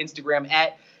also on Instagram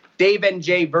at Dave and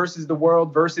Jay versus the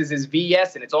World. Versus is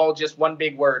VS, and it's all just one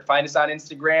big word. Find us on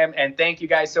Instagram, and thank you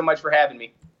guys so much for having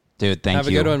me. Dude, thank Have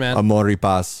you. a good one, man. Amor y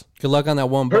paz. Good luck on that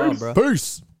one ball, bro.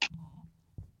 Peace.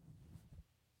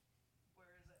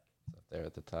 There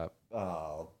at the top.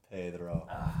 Oh, Pedro.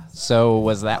 So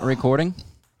was that recording?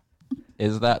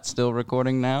 Is that still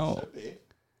recording now?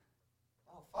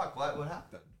 Oh, fuck. What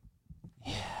happened?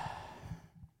 Yeah.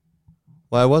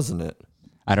 Why wasn't it?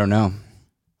 I don't know.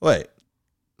 Wait.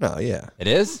 No, yeah. It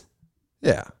is?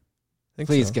 Yeah. I think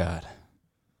Please, so. God.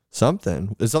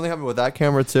 Something. Is something happening with that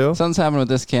camera, too? Something's happening with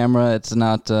this camera. It's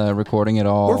not recording at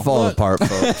all. We're falling apart,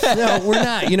 folks. No, we're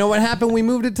not. You know what happened? We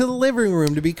moved it to the living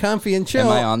room to be comfy and chill.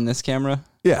 Am I on this camera?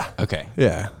 Yeah. Okay.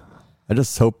 Yeah. I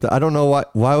just hope that. I don't know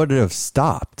why would it have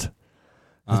stopped?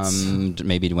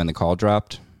 Maybe when the call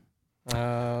dropped.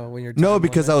 When you're No,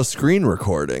 because I was screen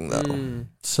recording, though.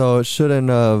 So it shouldn't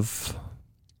have.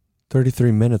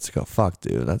 33 minutes ago. Fuck,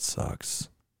 dude. That sucks.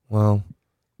 Well.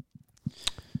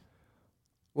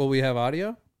 Will we have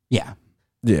audio? Yeah.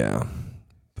 Yeah.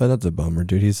 But that's a bummer,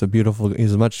 dude. He's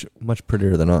much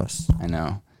prettier than us. I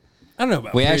know. I don't know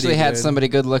about We pretty, actually had dude. somebody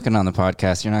good looking on the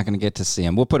podcast. You're not going to get to see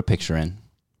him. We'll put a picture in.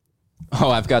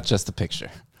 Oh, I've got just a picture.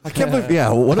 I can't believe, yeah.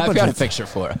 What I've about got a picture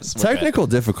for us. We're good. technical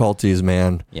difficulties,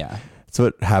 man? Yeah. That's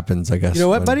what happens, I guess. You know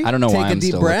what, when- buddy? I don't know Take why a I'm deep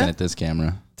still breath. looking at this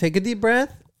camera. Take a deep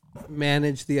breath.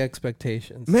 Manage the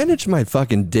expectations. Manage my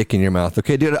fucking dick in your mouth,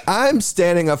 okay, dude? I'm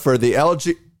standing up for the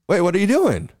LG. Wait, what are you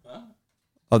doing?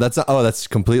 Oh, that's not, that's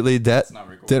completely dead. not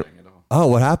recording at all. Oh,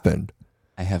 what happened?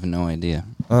 I have no idea.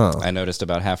 Oh. I noticed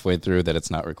about halfway through that it's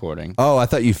not recording. Oh, I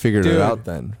thought you figured Dude. it out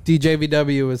then.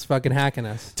 DJVW was fucking hacking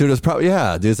us. Dude, it's probably,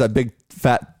 dude, it's that big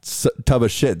fat tub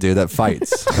of shit, dude, that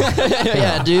fights.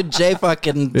 Yeah, dude. Jay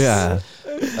fucking. Yeah.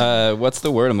 What's the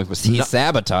word I'm looking for? He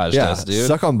sabotaged us, dude.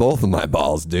 Suck on both of my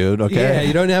balls, dude. Okay. Yeah,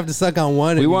 you don't have to suck on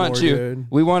one We anymore, want you. dude.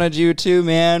 We wanted you too,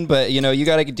 man. But you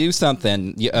got to do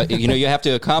something. You have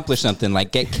to accomplish something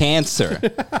like get cancer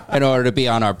in order to be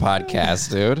on our podcast,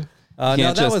 dude. No,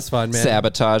 Can't that just was fun, man.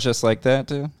 Sabotage us like that,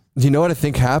 dude. You know what I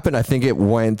think happened? I think it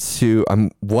went to, I'm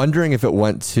wondering if it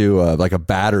went to like a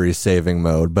battery saving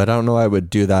mode, but I don't know I would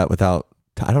do that without,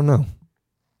 I don't know.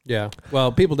 Yeah.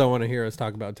 Well, people don't want to hear us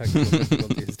talk about technical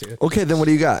difficulties, dude. Okay, then what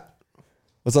do you got?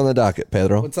 What's on the docket,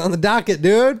 Pedro? What's on the docket,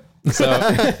 dude? So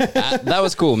that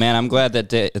was cool, man. I'm glad that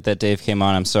that Dave came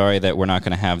on. I'm sorry that we're not going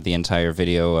to have the entire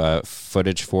video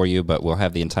footage for you, but we'll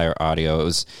have the entire audio.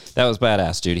 That was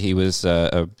badass, dude. He was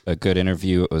a good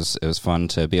interview. It was fun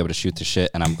to be able to shoot the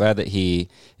shit, and I'm glad that he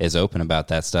is open about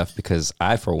that stuff because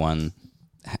I, for one,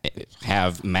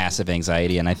 have massive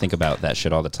anxiety, and I think about that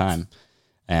shit all the time.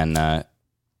 And I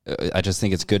just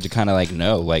think it's good to kind of like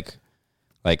know, like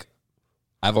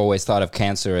I've always thought of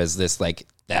cancer as this like.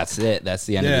 That's it. That's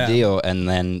the end of the deal. And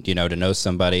then, to know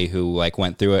somebody who like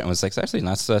went through it and was like, it's actually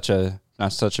not such a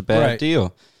bad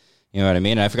deal. You know what I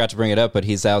mean? And I forgot to bring it up, but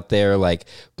he's out there like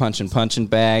punching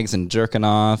bags and jerking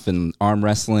off and arm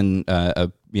wrestling a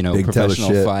Big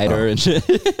professional fighter and shit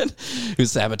who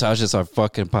sabotages our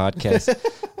fucking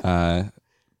podcast.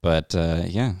 But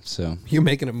yeah, so You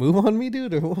making a move on me,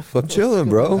 dude? Or what? I'm chilling,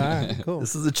 bro. All right, cool.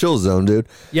 This is a chill zone, dude.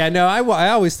 Yeah, no, I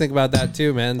always think about that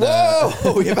too, man.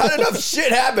 Whoa! We've had enough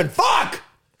shit happen. Fuck!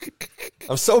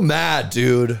 I'm so mad,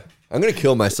 dude. I'm gonna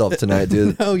kill myself tonight,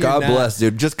 dude. No, you're God not. bless,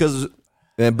 dude. Just because,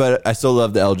 but I still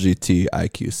love the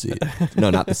LGBTIQC. No,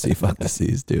 not the C. Fuck the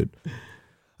C's, dude.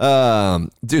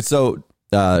 Dude. So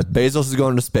Bezos is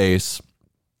going to space.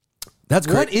 That's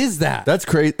great. What is that? That's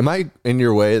crazy. Am I in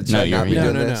your way? No, Should I you're- not be no,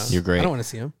 doing no. this? You're great. I don't want to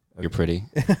see him. you're pretty.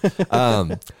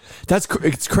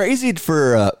 It's crazy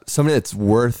for somebody that's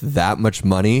worth that much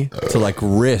money to like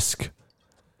risk.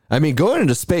 I mean, going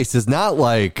into space is not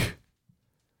like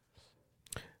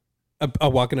A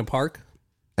walk in a park?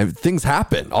 things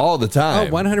happen all the Oh,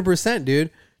 time. 100%,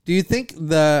 dude. Do you think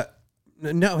no,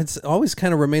 it's always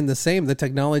kind of remained the same, the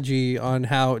technology on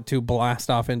how to blast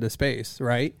off into space,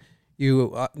 right?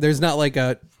 There's not like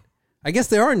I guess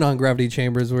there are non-gravity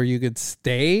chambers where you could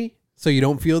stay so you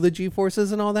don't feel the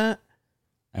G-forces and all that.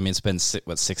 I mean, it's been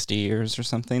 60 years or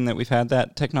something that we've had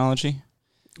that technology.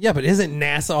 Yeah, but isn't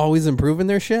NASA always improving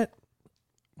their shit?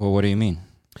 Well, what do you mean?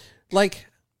 Like,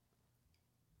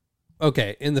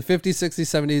 okay, in the 50s, 60s,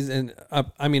 70s,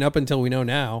 and up until we know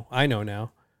now, I know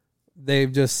now,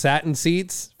 they've just sat in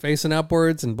seats facing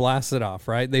upwards and blasted off,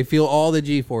 right? They feel all the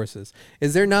G-forces.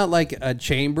 Is there not like a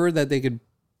chamber that they could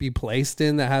be placed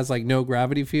in that has like no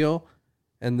gravity feel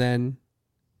and then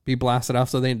be blasted off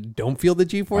so they don't feel the Why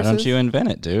G-forces? don't you invent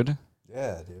it, dude?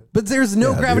 Yeah, dude. But there's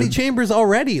no Yeah, gravity dude. chambers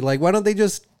already. Like, why don't they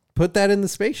just put that in the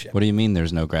spaceship? What do you mean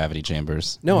there's no gravity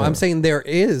chambers? No, I'm saying there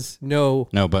is no...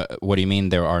 No, but what do you mean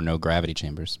there are no gravity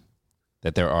chambers?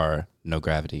 That there are no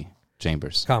gravity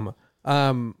chambers. comma.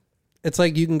 It's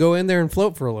like you can go in there and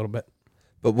float for a little bit.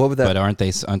 But what would that? But aren't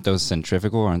those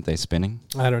centrifugal? Aren't they spinning?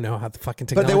 I don't know how the fucking But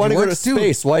technology they want to go to works, dude.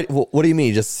 space. Why? What do you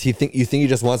mean? Just you think he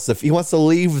just wants to? He wants to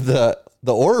leave the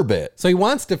orbit. So he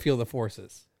wants to feel the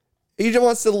forces. He just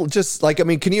wants to just like. I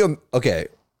mean, can you? Okay,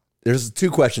 there's two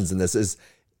questions in this. Is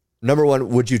number one,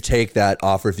 would you take that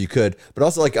offer if you could? But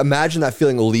also, like, imagine that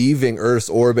feeling leaving Earth's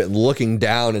orbit and looking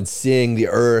down and seeing the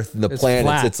Earth and the It's planets.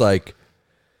 flat. It's like,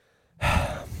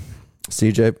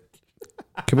 CJ,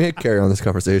 can we carry on this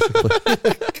conversation, please?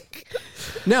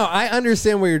 No, I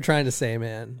understand what you're trying to say,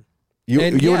 man. You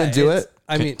And want yeah, to do it's- it?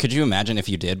 I mean, could you imagine if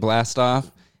you did blast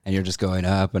off and you're just going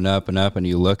up and up and up and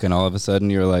you look and all of a sudden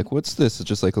you're like, what's this? It's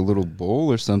just like a little bowl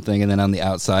or something. And then on the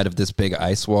outside of this big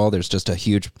ice wall, there's just a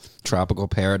huge tropical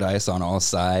paradise on all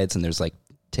sides and there's like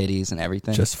titties and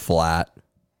everything. Just flat.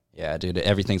 Yeah, dude,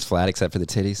 everything's flat except for the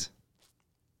titties.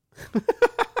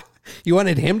 you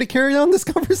wanted him to carry on this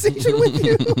conversation with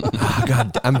you? Oh,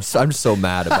 God, I'm so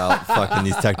mad about fucking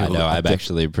these I technical. know, I'm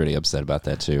actually pretty upset about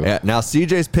that too. Yeah, now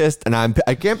CJ's pissed, and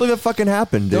I can't believe it fucking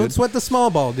happened, dude. Don't sweat the small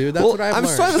ball, dude. That's Well, what I've I'm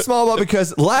learned. sweating the small ball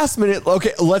because last minute.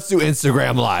 Okay, let's do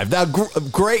Instagram Live. That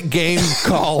great game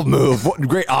call move. What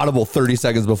great audible 30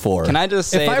 seconds before. Can I just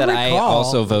say If I that I recall-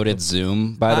 also voted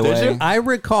Zoom, by the Did way? you? I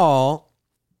recall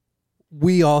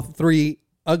we all three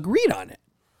agreed on it.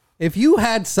 If you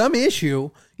had some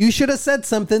issue, You should have said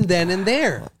something then and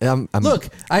there. Look,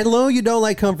 I know you don't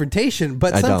like confrontation,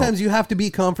 but sometimes you have to be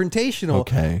confrontational.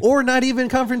 Okay. Or not even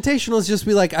confrontational. It's just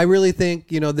be like, I really think,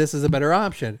 this is a better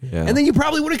option. Yeah. And then you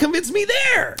probably would have convinced me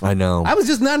there. I know. I was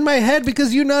just nodding my head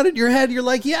because you nodded your head. You're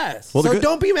like, yes. Well, so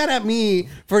don't be mad at me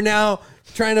for now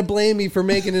trying to blame me for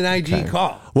making an IG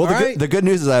call. Well, all right? the good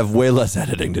news is I have way less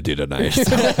editing to do tonight.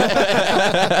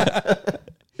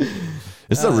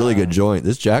 This is a really good joint.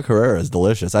 This Jack Herrera is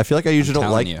delicious. I feel like I usually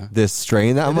don't like this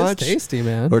strain that much. It's tasty,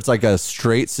 man. Or it's like a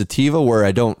straight sativa where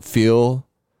I don't feel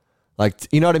like,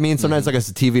 you know what I mean? Sometimes like a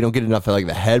sativa, you don't get enough of like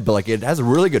the head, but like it has a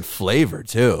really good flavor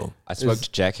too. I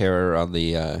smoked Jack Herrera on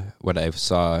the what I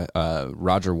saw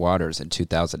Roger Waters in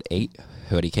 2008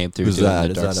 when he came through doing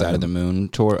the Dark Side of the Moon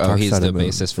tour. Oh, he's the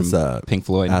bassist from Pink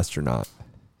Floyd. Astronaut.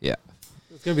 Yeah.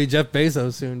 It's going to be Jeff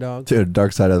Bezos soon, dog. Dude,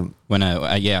 Dark Side of... When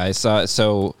I saw...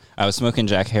 So I was smoking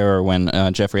Jack Herrera when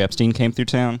Jeffrey Epstein came through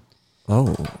town.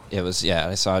 Oh. It was... Yeah,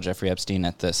 I saw Jeffrey Epstein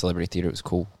at the Celebrity Theater. It was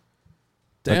cool.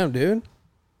 Damn, dude.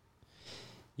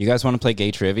 You guys want to play gay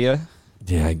trivia?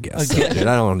 Yeah, I guess so, dude.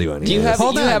 I don't want to do anything. Do you have,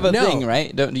 Hold you on, have a no. thing,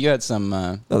 right? You had some...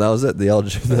 No, that was it. The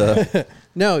LG...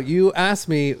 No, you asked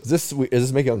me... Does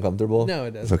this make you uncomfortable? No,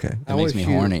 it doesn't. It's okay. It makes me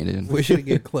horny, dude. We should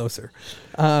get closer.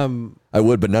 I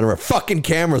would, but none of our fucking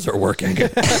cameras are working.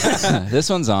 This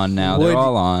one's on now. They're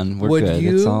all on. We're would good.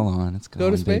 you It's all on. It's go to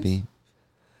going, space? baby.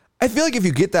 I feel like if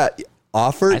you get that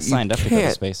offer, I signed up to go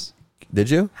to space. Did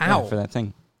you? How? Yeah, for that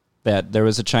thing? That there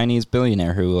was a Chinese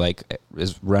billionaire who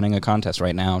is running a contest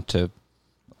right now to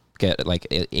get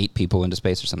 8 people into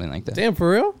space or something like that. Damn, for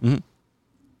real? Mm-hmm.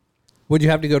 Would you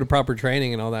have to go to proper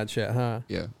training and all that shit, huh?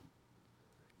 Yeah.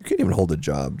 You can't even hold a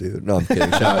job, dude. No, I'm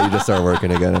kidding. Shout out, you just started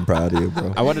working again. I'm proud of you,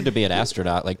 bro. I wanted to be an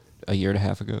astronaut a year and a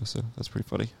half ago, so that's pretty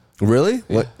funny. Really?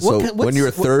 What? So when you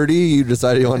were 30, you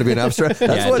decided you wanted to be an astronaut?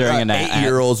 That's Yeah, what during an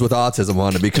 8-year-olds with autism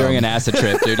want to become. During an acid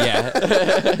trip, dude,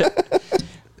 yeah.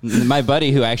 My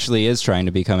buddy who actually is trying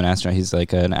to become an astronaut, he's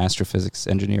like an astrophysics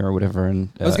engineer or whatever. And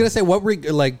I was going to say, what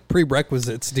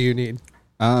prerequisites do you need?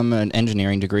 An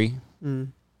engineering degree.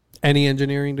 Any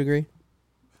engineering degree?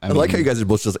 I like how you guys are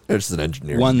both just an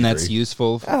engineer. One that's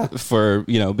useful for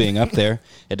being up there.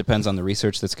 It depends on the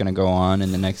research that's going to go on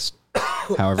in the next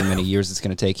however many years it's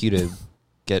going to take you to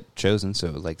get chosen.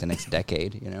 So like the next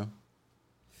decade,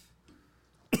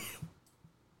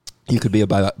 You could be a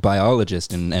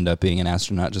biologist and end up being an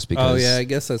astronaut just because. Oh yeah, I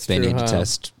guess that's they true. need to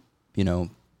test,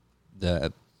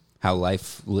 how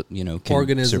life, can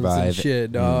organisms survive and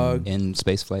shit, dog. in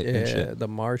space flight and Yeah, shit. The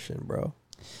Martian, bro.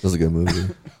 That was a good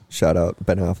movie. Shout out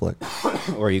Ben Affleck.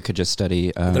 Or you could just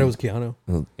study I thought it was Keanu.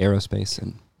 aerospace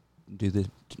and do the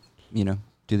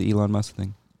Elon Musk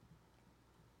thing.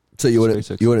 So you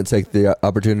wouldn't take the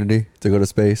opportunity to go to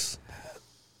space?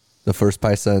 The first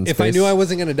Paisa in space? If I knew I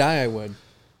wasn't going to die, I would.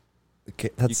 Okay,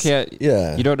 You can't.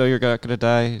 Yeah. You don't know you're not gonna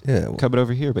die. Yeah. Coming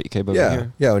over here, but you came over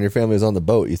here. Yeah, when your family was on the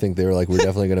boat, you think they were like, we're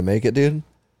definitely going to make it, dude?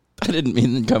 I didn't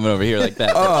mean coming over here like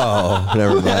that. Oh,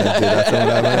 never mind, dude. That's not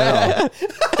what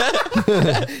I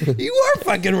meant. You are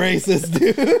fucking racist,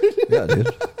 dude. Yeah, dude.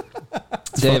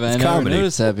 Dave, I it's never comedy.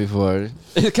 noticed that before.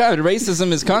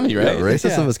 Racism is comedy, right? Yeah,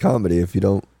 racism is comedy if you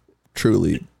don't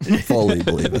truly, fully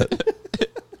believe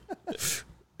it.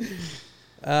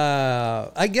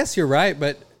 I guess you're right,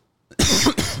 but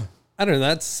I don't know.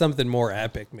 That's something more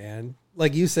epic, man.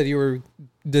 Like you said, you were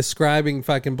describing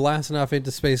fucking blasting off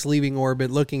into space, leaving orbit,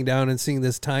 looking down and seeing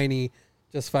this tiny,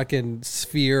 just fucking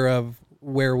sphere of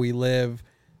where we live.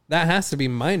 That has to be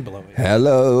mind blowing.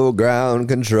 Hello, ground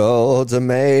control to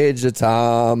Major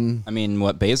Tom. I mean,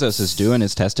 what Bezos is doing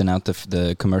is testing out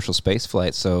the commercial space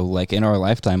flight. So, like in our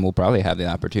lifetime, we'll probably have the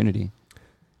opportunity.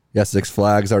 Yeah, Six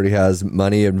Flags already has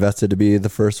money invested to be the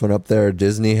first one up there.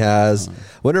 Disney has.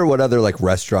 Wonder what other like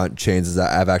restaurant chains that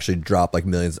have actually dropped like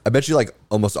millions. I bet you like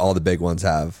almost all the big ones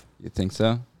have. You think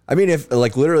so? I mean, if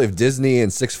like literally if Disney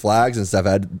and Six Flags and stuff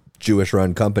had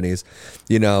Jewish-run companies,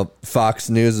 Fox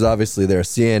News is obviously there.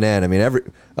 CNN. I mean,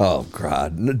 oh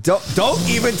god, don't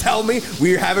even tell me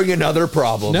we're having another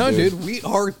problem. No, dude, we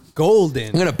are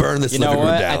golden. I'm gonna burn this You know living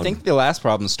room what? down. I think the last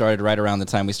problem started right around the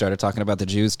time we started talking about the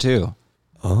Jews too.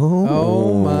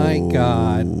 Oh my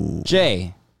god.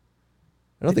 Jay,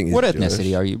 I don't think he's what Jewish.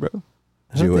 ethnicity are you, bro?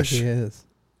 I don't Jewish. think he is.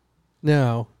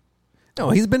 No,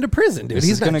 he's been to prison, dude. This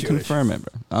He's is going not to Jewish. confirm it,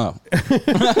 bro. Oh,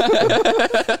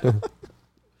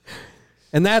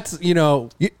 And that's,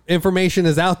 information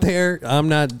is out there. I'm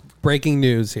not breaking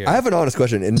news here. I have an honest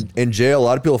question. In jail, a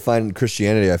lot of people find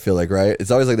Christianity. I feel like, right? It's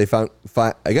always like they find.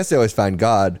 I guess they always find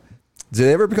God. Did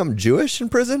they ever become Jewish in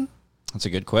prison? that's a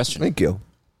good question. Thank you.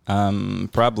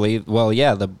 Probably. Well,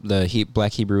 yeah, the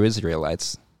Black Hebrew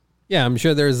Israelites. Yeah, I'm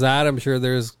sure there's that. I'm sure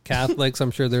there's Catholics.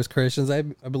 I'm sure there's Christians. I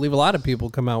believe a lot of people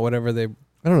come out whatever they. I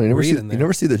don't know. You in there.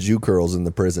 never see the Jew curls in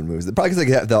the prison movies. Probably because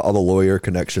they have all the lawyer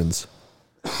connections.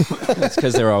 It's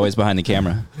because they're always behind the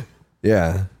camera.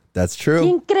 Yeah, that's true.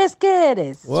 ¿Quién crees que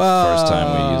eres? Whoa. First time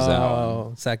we use that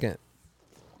one. Second.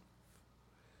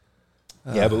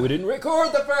 Yeah, but we didn't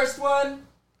record the first one.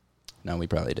 No, we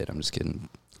probably did. I'm just kidding.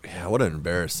 Yeah, what an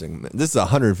embarrassing. This is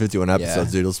 151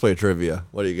 episodes, dude. Let's play trivia.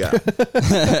 What do you got?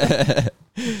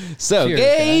 So, Cheers,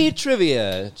 gay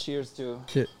trivia. Cheers to.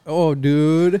 Shit. Oh,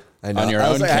 dude. I know. On your I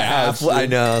was own like, calf. I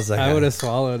know. I was like, I would have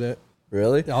swallowed it.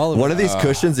 really? all of One it. of these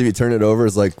cushions, if you turn it over,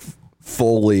 is like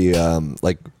fully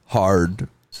like hard.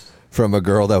 From a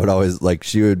girl that would always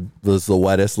was the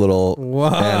wettest little Whoa.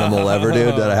 animal ever,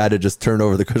 dude. That I had to just turn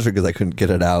over the cushion because I couldn't get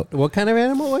it out. What kind of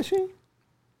animal was she?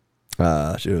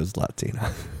 She was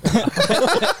Latina.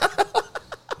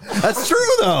 That's true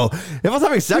though. If I was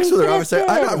having sex with her, I would say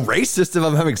I'm not racist if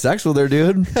I'm having sex with her,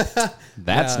 dude.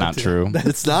 That's not true.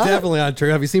 It's not. Definitely not true.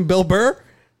 Have you seen Bill Burr?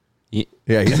 Y-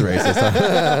 Yeah, he's racist. Huh?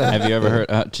 Have you ever heard?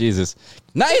 Oh, Jesus.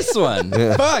 Nice one.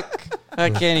 Fuck. I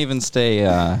can't even stay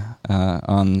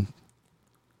on.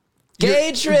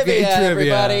 Gay trivia, Gay trivia.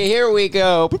 everybody. Here we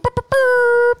go.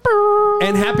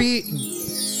 And happy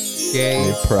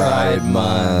Gay Pride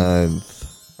Month.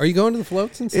 Are you going to the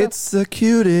floats and stuff? It's the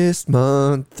cutest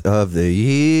month of the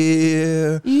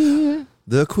year.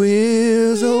 The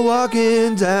queers are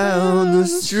walking down the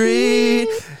street,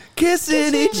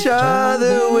 kissing each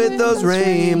other with those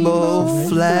rainbow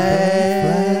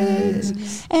flags.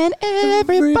 And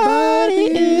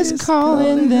everybody is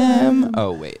calling them.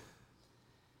 Oh, wait.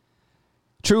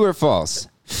 True or false?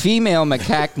 Female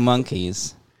macaque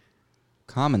monkeys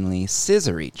commonly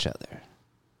scissor each other.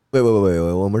 Wait,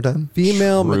 one more time.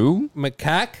 female True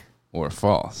macaque. or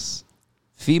false?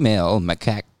 Female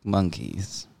macaque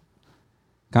monkeys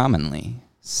commonly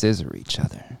scissor each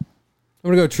other. I'm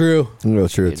gonna go true. I'm gonna go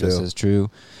true Pedro too. says true.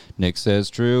 Nick says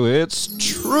true. It's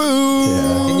true.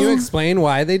 Can you explain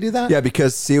why they do that? Yeah,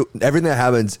 because see, everything that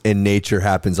happens in nature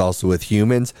happens also with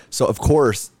humans. So of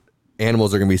course,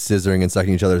 animals are going to be scissoring and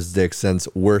sucking each other's dicks since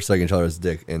we're sucking each other's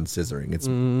dick and scissoring. It's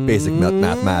basic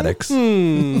mathematics.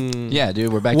 Yeah,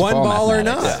 dude, we're back to One ball or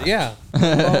mathematics. not? Yeah.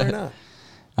 One ball or not?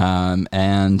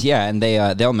 And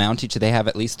they'll mount each. They have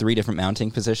at least 3 different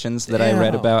mounting positions that I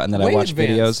read Damn. about and that I Way watched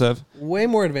advanced. videos of. Way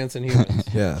more advanced than humans.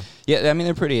 Yeah. Yeah, I mean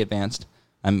they're pretty advanced.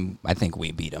 I think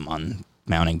we beat them on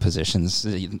mounting positions.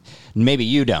 Maybe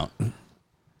you don't.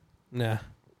 Nah.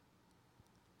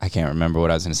 I can't remember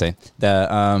what I was going to say.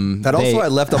 I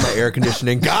left on my air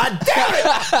conditioning. God damn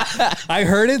it! I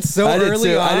heard it so I did early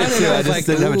too. on. I did and too. I was just like,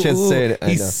 didn't have a chance to say it. I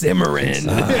He's know. simmering.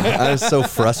 I was so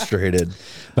frustrated.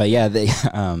 But yeah,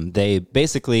 they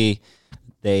basically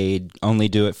they only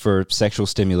do it for sexual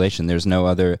stimulation. There's no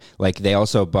other there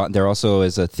also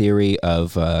is a theory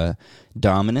of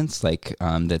dominance,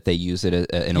 that they use it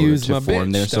in order Use to my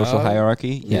form their bitch, social dog.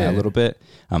 hierarchy. Yeah, a little bit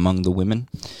among the women.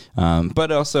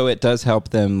 But also it does help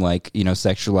them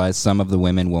sexualize. Some of the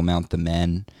women will mount the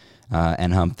men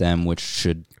and hump them, which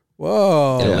should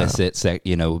Whoa. elicit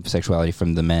sexuality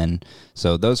from the men.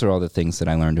 So those are all the things that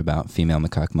I learned about female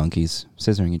macaque monkeys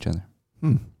scissoring each other.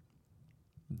 On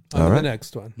All to right. the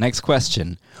next one. Next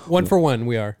question. 1 for 1,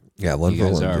 we are. Yeah, one You for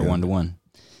guys one. are dude. 1-1.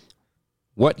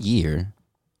 What year,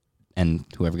 and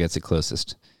whoever gets it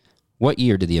closest, what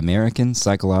year did the American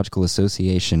Psychological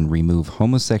Association remove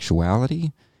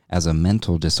homosexuality as a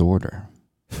mental disorder?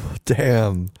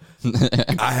 Damn.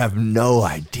 I have no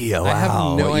idea. Wow. I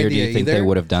have no What year do you idea think they either.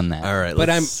 would have done that? All right, But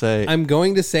say I'm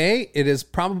going to say it is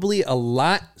probably a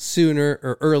lot sooner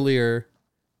or earlier.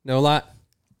 No, a lot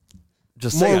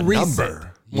just say more a recent. number.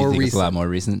 You More think it's a lot recent more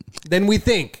recent? than we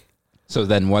think. So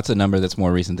then what's a number that's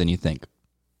more recent than you think?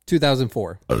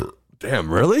 2004.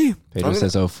 Damn, really? Pedro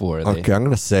says 04. Okay, I'm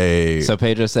gonna say So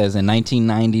Pedro says in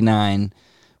 1999,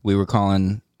 we were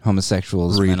calling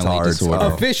homosexuals mentally Retards.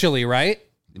 disordered Officially, right?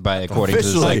 according to the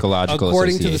Officially. Psychological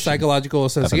According Association to the Psychological of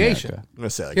Association. America. I'm gonna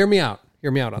say Hear me out.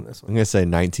 Hear me out on this I'm one. gonna say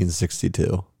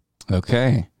 1962.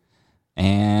 Okay.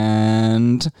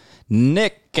 And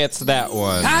Nick gets that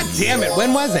one. God damn it.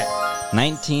 When was it?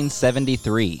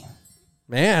 1973.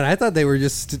 Man, I thought they were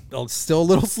just still a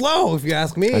little slow, if you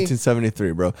ask me.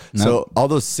 1973, bro. So all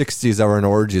those 60s that were in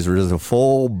orgies were just a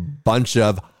full bunch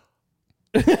of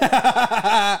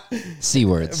C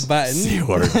words. Buttons. C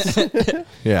words.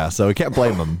 Yeah, so we can't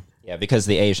blame them. Yeah, because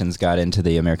the Asians got into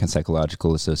the American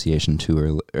Psychological Association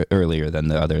earlier than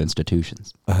the other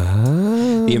institutions.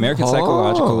 The American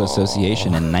Psychological Association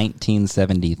in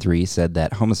 1973 said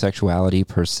that homosexuality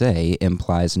per se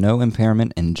implies no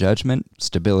impairment in judgment,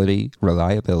 stability,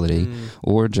 reliability,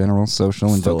 or general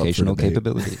social and Still up for vocational debate.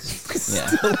 capabilities.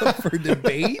 Still up for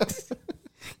debate?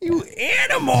 You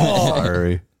animal!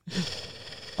 Sorry.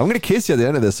 I'm going to kiss you at the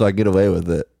end of this so I can get away with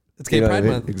it. It's Gay You know Pride what I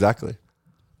mean? Month. Exactly.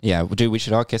 Yeah, dude, we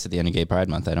should all kiss at the end of Gay Pride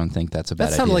Month. I don't think that's a bad That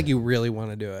idea. sounded like you really want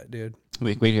to do it, dude.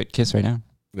 We could kiss right now.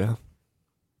 Yeah.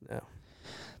 No.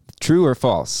 True or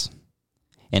false?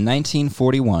 In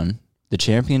 1941, the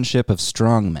Championship of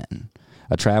Strongmen,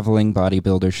 a traveling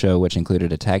bodybuilder show which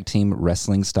included a tag team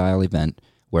wrestling style event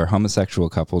where homosexual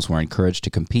couples were encouraged to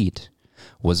compete,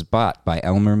 was bought by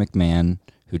Elmer McMahon,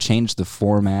 who changed the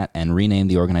format and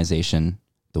renamed the organization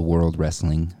the World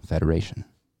Wrestling Federation.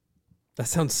 That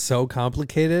sounds so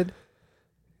complicated.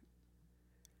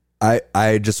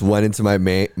 I just went into my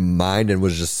mind and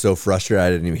was just so frustrated I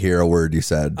didn't even hear a word you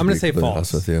said. I'm going to say completely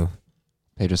false. honest with you.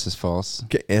 Pedros is false.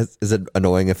 Is it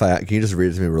annoying if can you just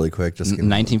read it to me really quick? Just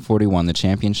 1941, the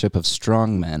Championship of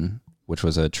Strongmen, which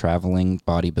was a traveling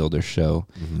bodybuilder show,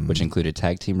 which included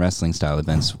tag team wrestling style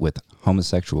events with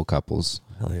homosexual couples,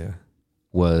 Hell yeah.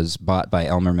 was bought by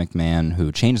Elmer McMahon,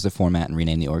 who changed the format and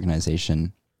renamed the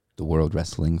organization the World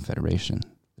Wrestling Federation,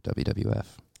 the WWF.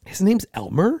 His name's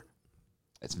Elmer?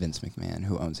 It's Vince McMahon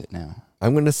who owns it now.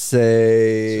 I'm going to This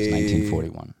say was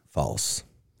 1941. false.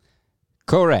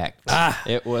 Correct.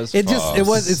 It was It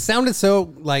false. it sounded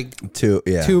so like Too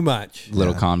much. A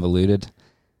little convoluted.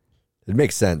 It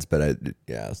makes sense, but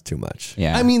it's too much.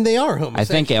 Yeah. I mean, they are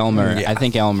homosexual. I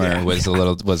think Elmer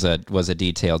was a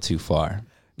detail too far.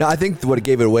 No, I think what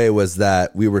gave it away was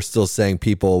that we were still saying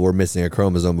people were missing a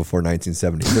chromosome before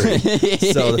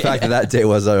 1973. So the fact that day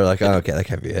was, like, oh, okay, that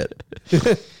can't be it.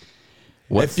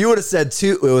 If you would have said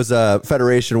it was a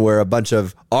federation where a bunch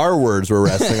of R words were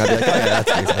wrestling, I'd be like, oh, yeah,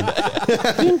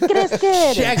 that makes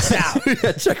sense. Checks out.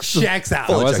 Checks out.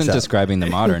 I wasn't checks out. describing the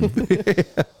modern.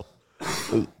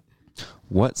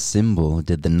 What symbol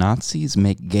did the Nazis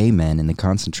make gay men in the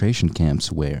concentration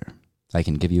camps wear? I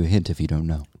can give you a hint if you don't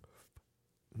know.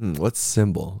 What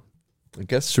symbol? I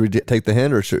guess, should we take the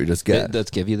hint or should we just get?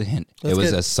 Let's give you the hint. Let's it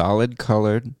was get- a solid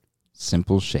colored,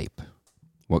 simple shape.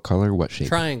 What color? What shape?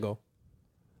 Triangle.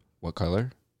 What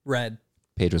color? Red.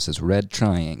 Pedro says red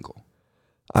triangle.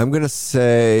 I'm going to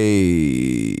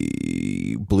say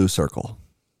blue circle.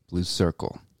 Blue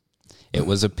circle. It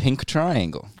was a pink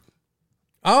triangle.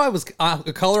 Oh, I was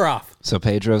a color off. So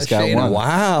Pedro's A got shade one. of-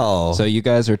 Wow. So you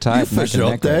guys are tied. You official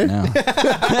neck and neck update?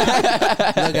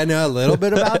 right now. Look, I know a little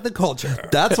bit about the culture.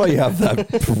 That's why you have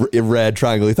that red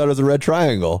triangle. You thought it was a red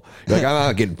triangle. You're like, I'm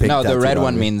not getting pink. No, the tattooed red on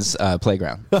one me. means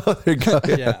playground. There you go.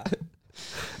 Yeah.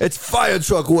 It's fire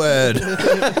truck red.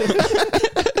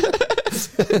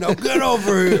 No, get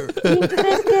over here.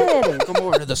 Come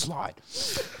over to the slide.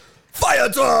 Fire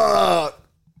truck.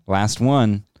 Last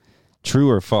one. True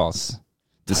or false?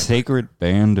 The Sacred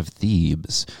Band of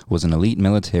Thebes was an elite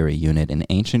military unit in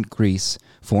ancient Greece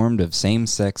formed of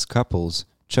same-sex couples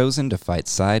chosen to fight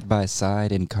side by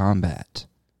side in combat.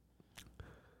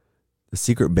 The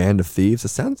secret band of thieves. It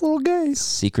sounds a little gay.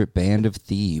 Secret Band of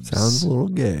Thebes. Sounds a little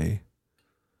gay.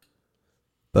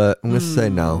 But I'm going to say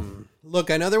no. Look,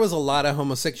 I know there was a lot of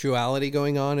homosexuality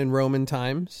going on in Roman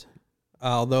times,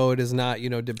 although it is not,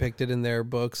 depicted in their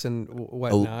books and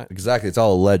whatnot. Exactly. It's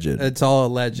all alleged. It's all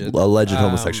alleged. Alleged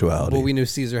homosexuality. Well, we knew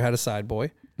Caesar had a side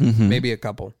boy, maybe a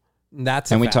couple.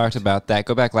 That's a And we fact. talked about that.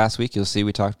 Go back last week. You'll see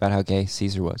we talked about how gay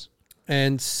Caesar was.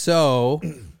 And so,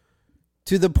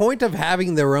 to the point of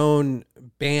having their own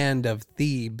band of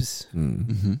Thebes,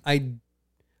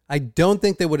 I don't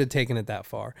think they would have taken it that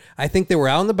far. I think they were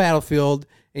out on the battlefield,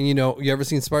 and you ever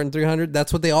seen Spartan 300?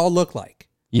 That's what they all look like.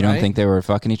 You don't right? think they were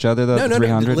fucking each other, though? No,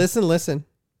 300? Listen.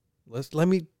 Let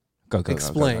me Go,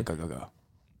 explain. Go.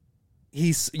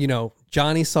 He's,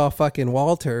 Johnny saw fucking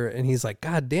Walter and he's like,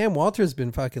 God damn, Walter's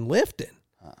been fucking lifting.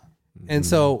 And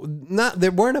so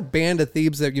there weren't a band of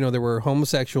thieves that, there were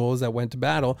homosexuals that went to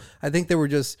battle. I think they were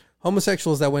just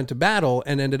homosexuals that went to battle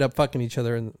and ended up fucking each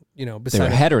other. And, They were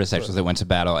beside heterosexuals that went to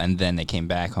battle and then they came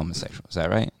back homosexual. Is that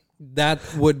right? that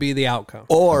would be the outcome.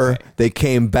 Or they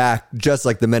came back just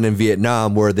like the men in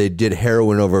Vietnam where they did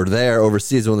heroin over there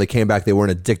overseas. When they came back, they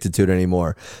weren't addicted to it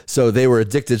anymore. So they were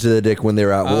addicted to the dick when they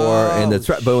were at war.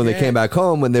 But when they came back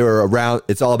home, when they were around,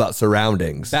 it's all about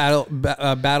surroundings.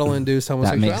 Battle-induced That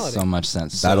homosexuality. makes so much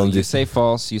sense. So That'll you do- say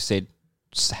false, you say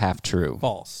half true.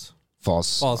 False.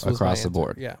 False was my across the answer,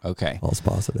 board. yeah. Okay. False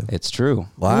positive. It's true.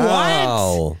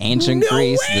 Wow. Ancient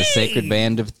Greece, the sacred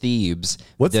band of Thebes.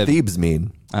 What's the, Thebes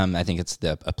mean? I think it's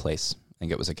a place. I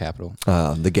think it was a capital.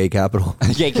 The gay capital.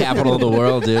 Gay capital of the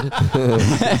world, dude.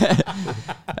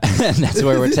 And that's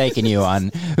where we're taking you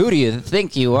on Who Do You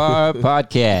Think You Are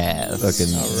podcast. Fucking,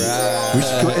 is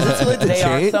it too late to They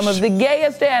are change? some of the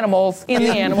gayest animals in the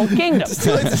animal kingdom. It's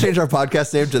too late to change our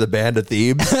podcast name to the Band of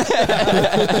Thebes.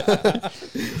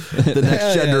 The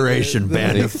next generation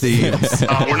Band of Thebes.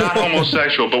 We're not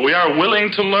homosexual, but we are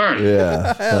willing to learn.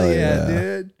 Yeah. Hell yeah,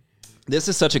 dude. This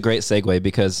is such a great segue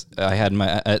because I had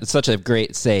my such a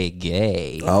great say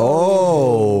gay.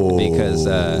 Oh. Because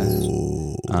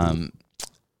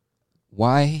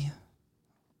why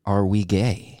are we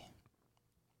gay?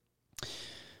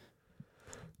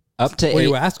 Up to Were 8.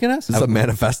 you asking us? Is this a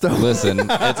manifesto? Listen,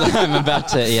 I'm about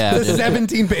to. Yeah, The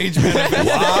 17-page manifesto.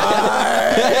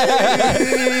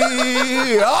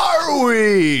 Why are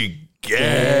we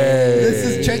gay? This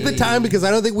is check the time because I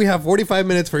don't think we have 45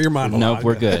 minutes for your monologue. nope,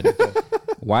 we're good.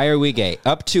 Why are we gay?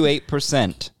 Up to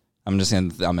 8%. I'm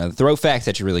gonna throw facts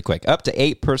at you really quick. Up to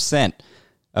 8%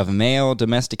 of male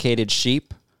domesticated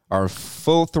sheep are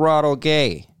full throttle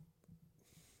gay.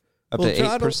 Up Full to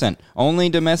throttle? 8%. Only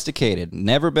domesticated.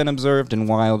 Never been observed in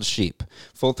wild sheep.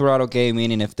 Full throttle gay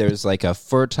meaning if there's like a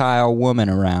fertile woman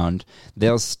around,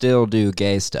 they'll still do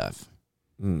gay stuff.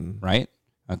 Right?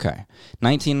 Okay.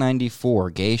 1994,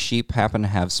 gay sheep happen to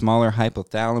have smaller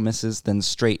hypothalamuses than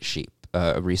straight sheep,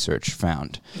 research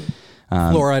found.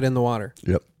 Fluoride in the water.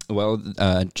 Yep. Well,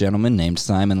 a gentleman named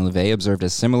Simon LeVay observed a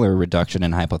similar reduction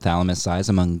in hypothalamus size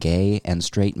among gay and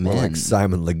straight men. Like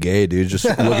Simon LeGay, dude, just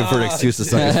looking for an excuse to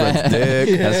suck his friend's dick.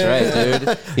 That's right,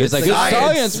 dude. He was like, "Good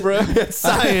science, bro."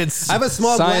 Science. I have a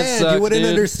small Science gland. suck, You wouldn't dude.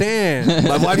 understand.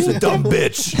 My wife's a dumb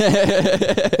bitch.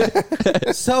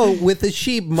 So with the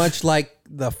sheep, much like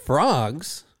the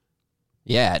frogs,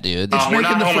 Yeah, dude. We're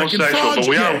not homosexual, but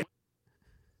we are.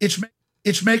 it's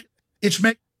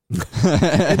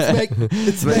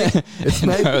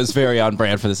I was very on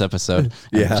brand for this episode.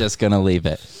 Yeah. I'm just gonna leave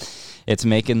it. It's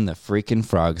making the freaking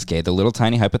frogs gay. The little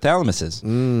tiny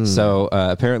hypothalamuses. So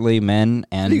apparently, men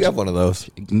and You got one of those.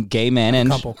 gay men and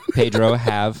couple. Pedro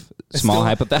have small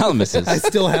hypothalamuses. I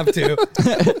still have to.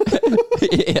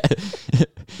 Yeah.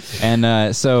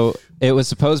 And so it was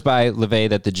supposed by LeVay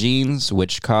that the genes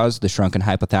which caused the shrunken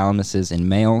hypothalamuses in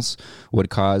males would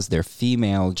cause their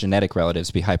female genetic relatives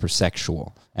to be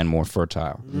hypersexual and more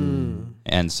fertile.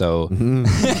 And so, Yeah,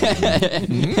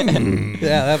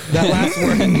 that last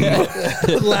word.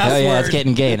 Last oh yeah, word. it's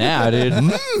getting gay now, dude.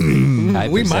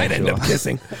 We might end up Hypersexual.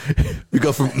 kissing. We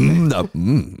go from to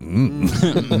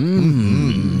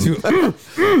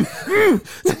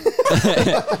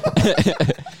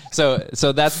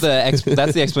So that's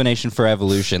the explanation for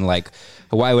evolution. Like,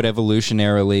 why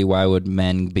would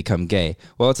men become gay?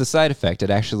 Well, it's a side effect. It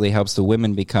actually helps the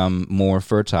women become more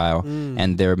fertile,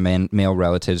 and their male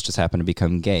relatives just happen to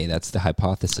become gay. That's the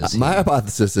hypothesis. My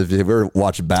hypothesis, if you've ever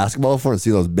watched basketball before and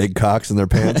see those big cocks in their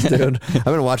pants, dude, I've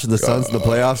been watching the Suns in the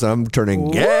playoffs and I'm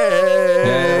turning Hell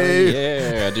gay.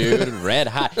 yeah, dude, red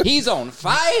hot. He's on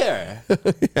fire.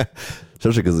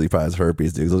 Especially because he probably has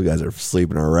herpes, dude. Those guys are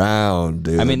sleeping around,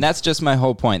 dude. I mean, that's just my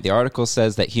whole point. The article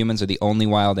says that humans are the only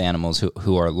wild animals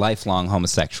who are lifelong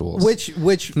homosexuals. Which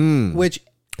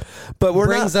but we're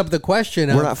brings not, up the question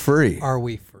we're of, not free. are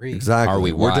we free? Exactly. Are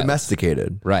we We're wild?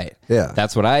 domesticated. Right. Yeah.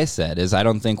 That's what I said. Is I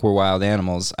don't think we're wild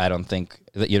animals. I don't think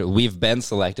that we've been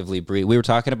selectively breed. We were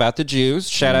talking about the Jews.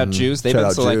 Shout out Jews. They've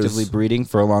Shout been out selectively Jews. breeding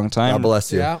for a long time. God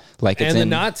bless you. Yeah. Like it's and the in-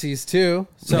 Nazis too.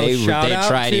 So they shout out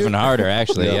tried to, even harder,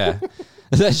 actually. Yeah.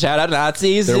 Shout out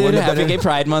Nazis, There dude. wouldn't have Happy been Gay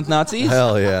Pride Month, Nazis.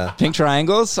 Hell yeah. Pink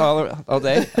triangles all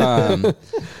day.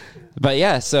 But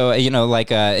yeah, so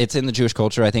it's in the Jewish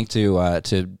culture. I think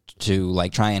to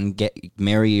like try and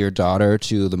marry your daughter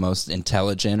to the most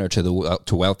intelligent or to the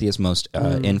to wealthiest, most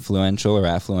influential or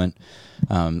affluent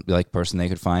like person they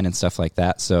could find and stuff like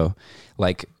that. So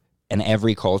like. And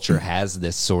every culture has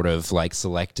this sort of like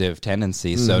selective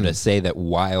tendency. So to say that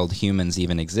wild humans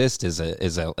even exist is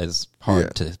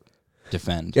hard to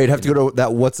defend. Yeah, you'd have to go to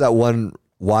that. What's that one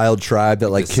wild tribe that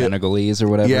like The Senegalese or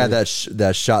whatever. Yeah, that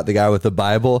shot the guy with the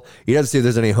Bible. You have to see if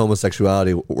there's any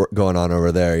homosexuality going on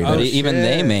over there. You know? But even shit.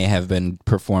 they may have been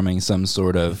performing some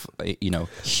sort of,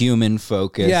 human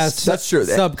focus. Yes, That's true.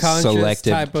 Subconscious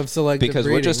Selective- type of selective because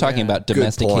we're just breeding, talking yeah. about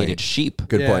domesticated point. sheep.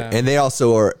 Good Yeah. point. And they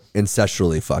also are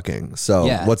ancestrally fucking. So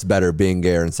Yeah. what's better, being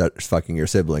gay or fucking your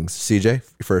siblings? CJ, your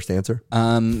first answer.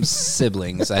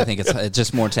 Siblings. I think it's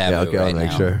just more taboo Yeah, okay, I'll right make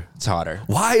now. sure. It's hotter.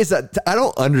 Why is that? I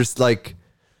don't understand. Like,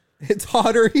 It's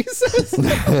hotter, he says.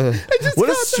 what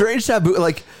a strange taboo.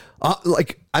 Like,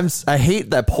 I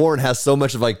hate that porn has so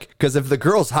much of like, because if the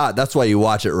girl's hot, that's why you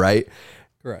watch it, right?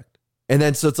 Correct. And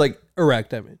then so it's like,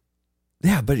 Erect, I mean.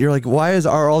 yeah, but you're like, why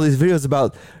are all these videos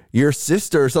about your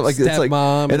sister or something like it's like,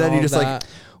 Stepmom and then and you just all like, that.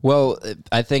 Well,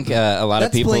 I think a lot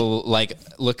of That's people like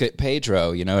look at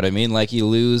Pedro. You know what I mean? Like you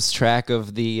lose track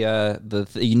of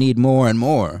you need more and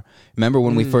more. Remember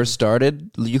when we first started?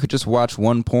 You could just watch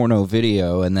one porno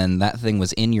video, and then that thing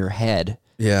was in your head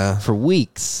yeah, for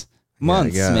weeks,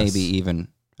 months, guess. maybe even.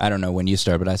 I don't know when you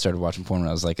started, but I started watching porn when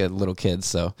I was like a little kid.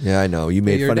 So yeah, I know. You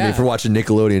made your fun of me dad. for watching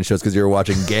Nickelodeon shows because you were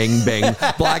watching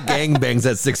black gangbangs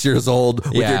at 6 years old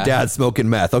with Yeah. your dad smoking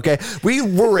meth. Okay, we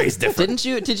were raised different.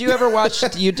 did you ever watch?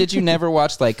 Did you never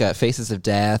watch like Faces of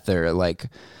Death or like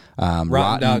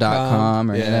Rotten.com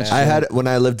or any of that shit? I had when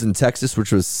I lived in Texas,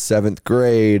 which was 7th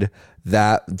grade.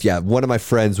 One of my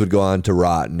friends would go on to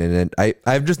Rotten, and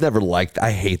I've just never liked.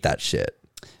 I hate that shit.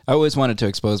 I always wanted to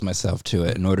expose myself to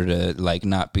it in order to like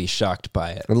not be shocked by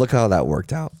it. And look how that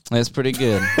worked out. That's pretty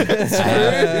good.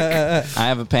 I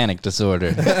have a panic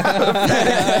disorder.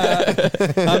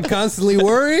 I'm constantly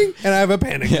worrying, and I have a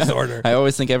panic disorder. I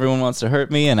always think everyone wants to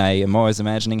hurt me, and I am always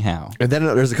imagining how. And then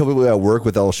there's a couple people at work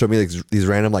with that'll show me like these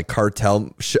random like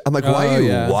cartel shit. I'm like, why Oh, are you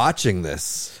yeah. watching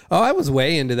this? Oh, I was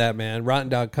way into that, man.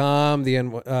 Rotten.com, the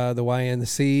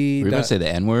YNC. Were you going to say the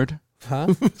N-word?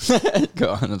 Huh? Go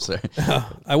on, I'm sorry.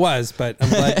 I was, but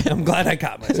I'm glad I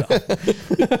caught myself.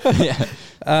 Yeah.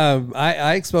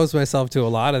 I exposed myself to a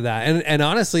lot of that, and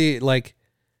honestly, like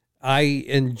I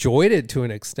enjoyed it to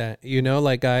an extent. You know,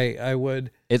 like I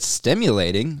would. It's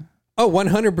stimulating. Oh,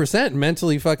 100%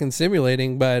 mentally fucking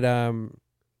stimulating, but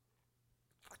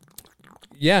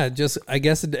yeah, just I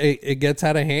guess it gets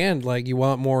out of hand. Like you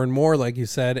want more and more, like you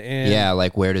said, and Yeah,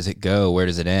 like where does it go? Where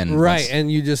does it end? right, That's-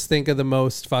 and you just think of the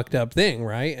most fucked up thing,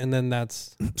 right, and then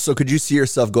that's So could you see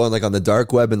yourself going like on the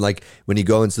dark web and like when you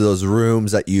go into those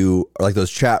rooms that you or like those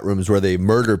chat rooms where they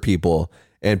murder people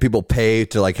and people pay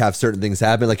to like have certain things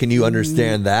happen? Like, can you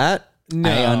understand that? no.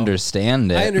 I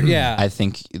understand it. yeah. I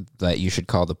think that you should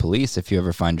call the police if you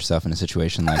ever find yourself in a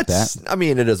situation like that. I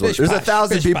mean, it is what there's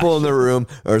 1,000 people in the room.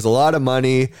 There's a lot of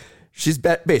money. She's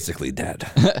basically dead.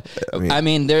 I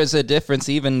mean, there's a difference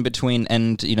even between,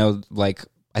 and you know, like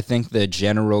I think the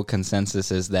general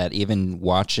consensus is that even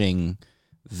watching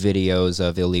videos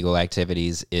of illegal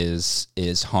activities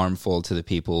is harmful to the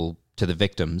people, to the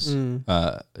victims, you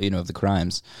know, of the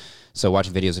crimes. So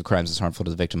watching videos of crimes is harmful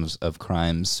to the victims of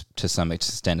crimes to some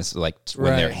extent. It's like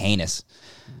when they're Right. heinous.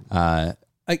 I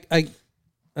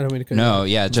don't mean to cut you No, off.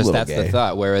 yeah, just little that's gay. the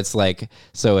thought. Where it's like,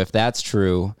 so if that's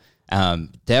true,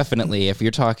 definitely, if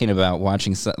you're talking about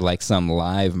watching some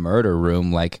live murder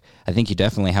room, like I think you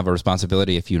definitely have a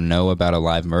responsibility if you know about a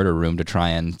live murder room to try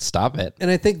and stop it. And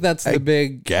I think that's the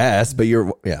big Guess, but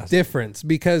yeah. difference,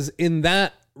 because in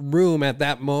that room at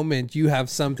that moment you have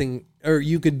something, or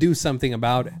you could do something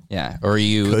about it. Yeah, or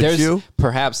Could there's you?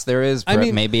 perhaps there is. I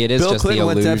mean, maybe it is Bill just Clinton the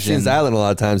went to illusion. Epstein's Island a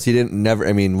lot of times. He didn't never.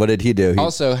 I mean, what did he do?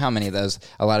 Also, how many of those?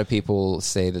 A lot of people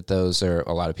say that those are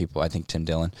a lot of people. I think Tim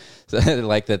Dillon,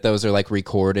 like that those are like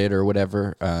recorded or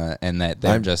whatever, and that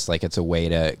they're just like it's a way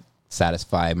to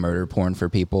satisfy murder porn for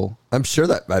people. I'm sure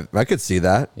that I could see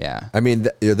that. Yeah. I mean,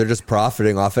 they're just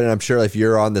profiting off it. And I'm sure if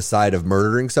you're on the side of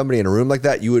murdering somebody in a room like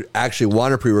that, you would actually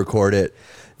want to pre-record it.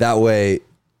 That way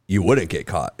you wouldn't get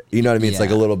caught. You know what I mean? It's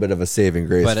like a little bit of a saving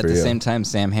grace But at for the you. same time,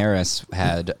 Sam Harris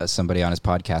had somebody on his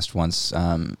podcast once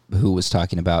who was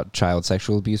talking about child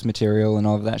sexual abuse material and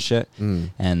all of that shit.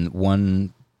 And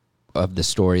one of the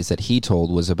stories that he told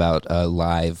was about a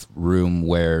live room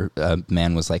where a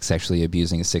man was like sexually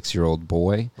abusing a 6-year-old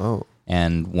boy. Oh.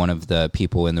 And one of the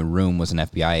people in the room was an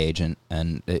FBI agent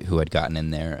and who had gotten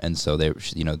in there, and so they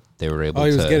were able. Oh,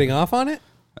 he to... was getting off on it?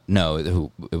 No,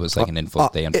 it was like an they it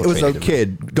was infiltrated. a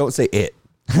kid. Don't say it.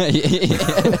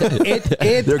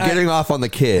 It They're getting off on the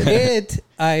kid.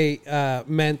 I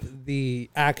meant the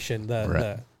action,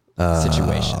 the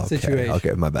situation. situation.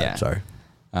 Okay, my bad. Yeah. Sorry.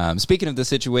 Speaking of the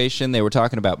situation, they were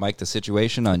talking about Mike the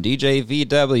Situation on DJ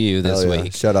VW this Hell yeah.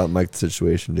 week. Shout out Mike the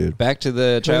Situation, dude. Back to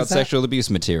the child is that? sexual abuse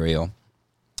material.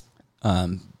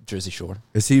 Jersey Shore.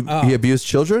 Is he abused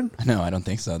children? No, I don't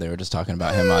think so. They were just talking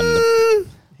about him on the.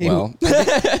 Well,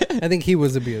 I think he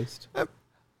was abused.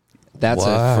 that's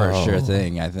a for Wow. sure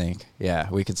thing, I think. Yeah,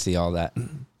 we could see all that.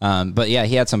 But yeah,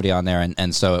 he had somebody on there,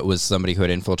 and so it was somebody who had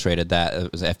infiltrated that.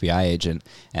 It was an FBI agent,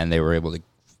 and they were able to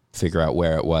figure out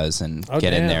where it was and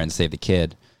get in damn. there and save the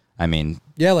kid. I mean,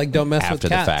 Yeah, like don't mess after with the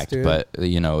cats, fact, dude. but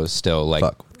it was still like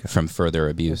Fuck. from further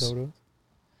That's abuse. what it was.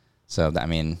 So I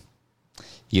mean,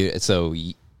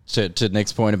 to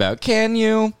Nick's point about can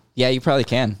you? Yeah, you probably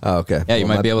can. Oh, okay. Yeah, you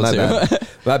might be able my to. Bad.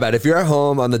 My bad. If you're at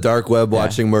home on the dark web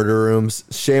watching murder rooms,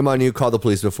 shame on you. Call the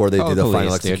police before they Call do the the final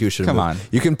police, dude. execution. Come on.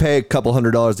 You can pay a couple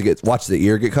 $100 to watch the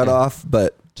ear get cut off,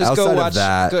 but Just outside go watch. of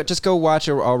that, Just go watch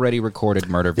a already recorded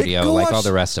murder video, go like watch all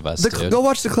the rest of us. Dude. Go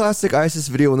watch the classic ISIS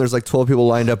video when there's like 12 people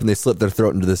lined up and they slip their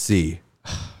throat into the sea.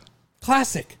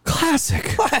 Classic.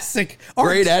 Classic. Art,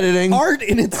 Great editing. Art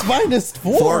in its finest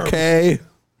form. 4K.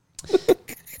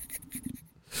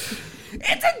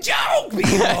 It's a joke,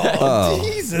 people.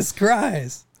 Jesus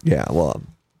Christ. Yeah, well,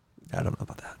 I don't know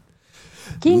about that.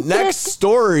 Next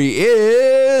story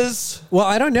is Well,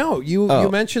 I don't know. You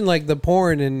mentioned like the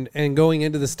porn and going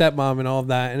into the stepmom and all of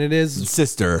that, and it is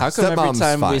sister. How come every Stepmom's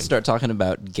time we fine. start talking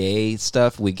about gay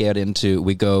stuff, we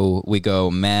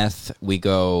go meth, we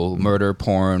go murder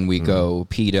porn, we go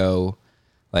pedo,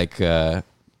 like Are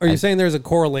you saying there's a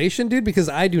correlation, dude? Because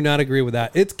I do not agree with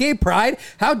that. It's gay pride.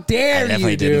 How dare I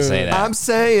definitely you, didn't dude? say that. I'm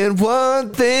saying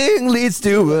one thing leads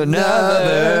to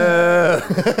another.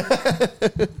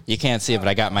 You can't see it, but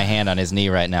I got my hand on his knee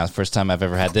right now. First time I've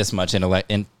ever had this much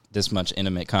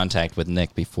intimate contact with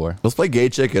Nick before. Let's play Gay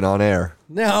Chicken on air.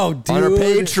 No, dude. On our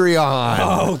Patreon.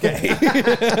 Oh, okay.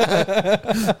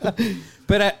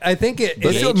 But I think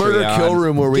Let's do a murder Gatreon. kill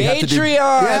room where we have to do.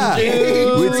 Gatreon,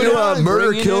 dude. We do a murder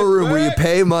Bringing kill it room where you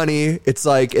pay money. It's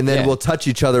like, and then Yeah. we'll touch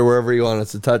each other wherever you want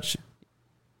us to touch.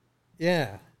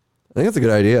 Yeah. I think that's a good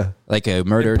idea. Like a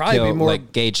murder It'd probably be kill, more-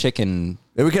 like gay chicken.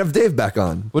 Maybe we can have Dave back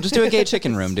on. We'll just do a gay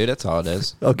chicken room, dude. That's all it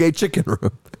is. Oh, Gay Chicken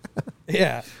room.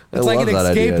 Yeah. I It's like love an that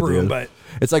escape idea, room, dude. but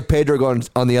It's like Pedro going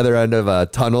on the other end of a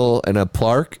tunnel in a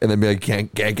park and then be like,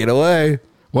 can't get away.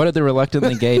 What did the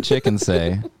reluctantly gay chicken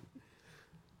say?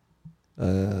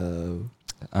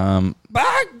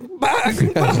 back.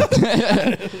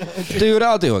 Dude,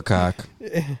 I'll do a cock.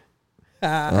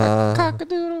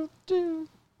 Cock-a-doodle doo.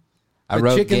 I But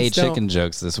wrote chickens gay don't- chicken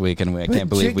jokes this week, and I can't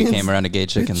believe we chickens- came around to gay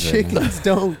chickens. right now. Chickens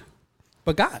don't.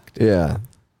 Bagak. Yeah.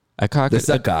 I cock. This is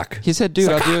a cock. He said, "Dude,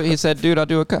 I'll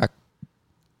do a cock."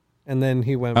 And then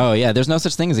he went. Oh yeah, there's no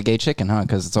such thing as a gay chicken, huh?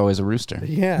 Because it's always a rooster.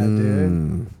 Yeah,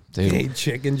 dude. Dude, Gay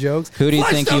chicken jokes. who do you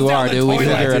Flush think those you down are, the dude? We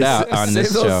toilet. figure it out on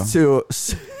this show. Two.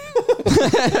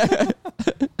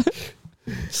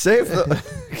 Save the.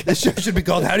 This show should be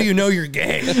called "How Do You Know You're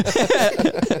Gay?"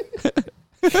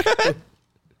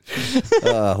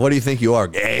 What do you think you are,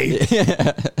 gay?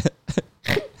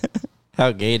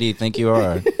 How gay do you think you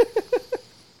are?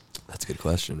 That's a good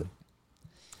question.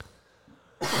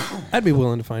 I'd be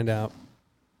willing to find out.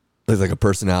 There's like a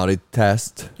personality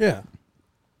test. Yeah.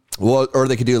 Well, or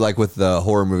they could do like with the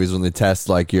horror movies when they test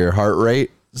like your heart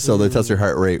rate. So they test your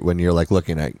heart rate when you're like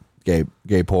looking at gay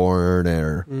porn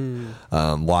or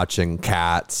watching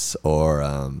Cats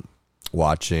or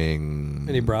watching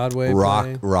Any Broadway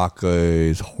play?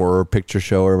 Rocco's Horror Picture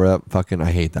Show or whatever. Fucking,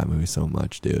 I hate that movie so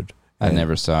much, dude. I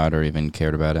never saw it or even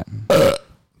cared about it.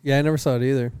 Yeah, I never saw it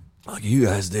either. Fuck you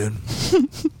guys, dude.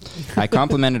 I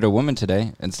complimented a woman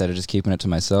today instead of just keeping it to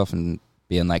myself and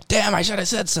being like, "Damn, I should have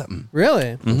said something."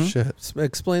 Really? Shit.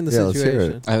 Explain the Yeah, let's hear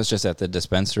situation. it. I was just at the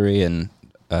dispensary, and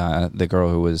the girl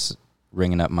who was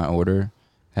ringing up my order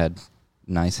had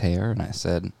nice hair, and I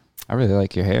said, "I really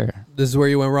like your hair." This is where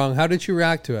you went wrong. How did you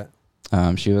react to it?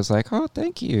 She was like, "Oh,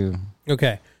 thank you."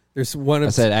 Okay. There's one I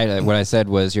of said, what I said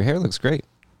was, "Your hair looks great,"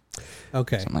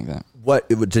 Okay. something like that. What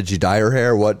did you dye her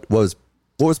hair? What was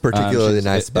particularly She's-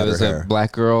 nice about it was her a hair?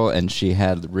 black girl, and she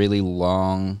had really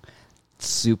long,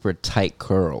 super tight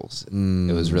curls.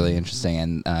 It was really interesting,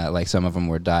 and like some of them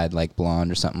were dyed like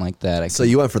blonde or something like that. So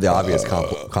you went for the obvious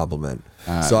compliment.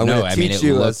 So I'm no, going to I mean teach it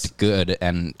you. looked good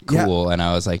and cool, and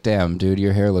I was like, "Damn, dude,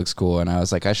 your hair looks cool." And I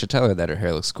was like, "I should tell her that her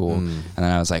hair looks cool." And then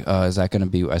I was like, "Oh, is that going to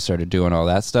be?" I started doing all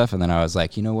that stuff, and then I was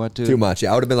like, "You know what, dude? Too much.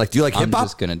 Yeah, I would have been like, "Do you like I'm hip hop?"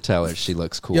 just gonna tell her she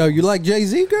looks cool." Yo, you like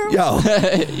Jay-Z, girl? Yo,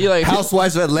 you like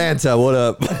Housewives of Atlanta. What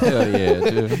up? Hell yeah,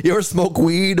 dude. You ever smoke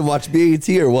weed and watch BET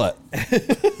or what?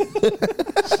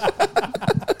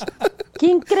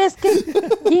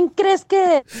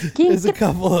 There's a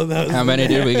couple of those. How many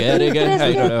did we get again?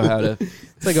 I don't know how to.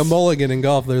 It's like a mulligan in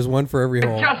golf. There's one for every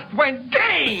hole. Just went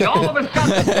gay all of a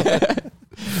sudden.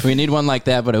 We need one like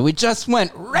that, but we just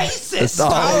went racist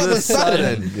All of a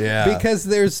sudden, yeah. Because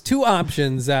there's two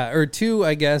options or two,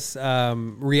 I guess,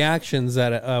 reactions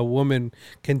that a woman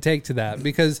can take to that.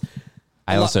 Because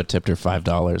I also tipped her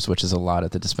 $5, which is a lot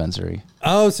at the dispensary.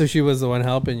 so she was the one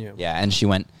helping you. Yeah, and she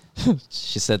went.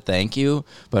 She said thank you,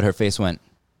 but her face went.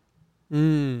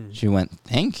 She went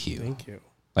thank you. Thank you.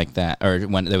 Like that, or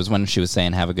when there was when she was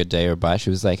saying "Have a good day" or "Bye," she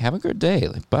was like "Have a good day,"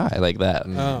 like "Bye," like that.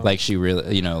 Oh. Like she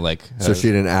really, like. So she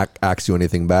didn't ask you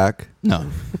anything back? No,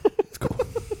 It's cool.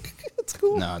 That's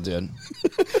cool. no, dude.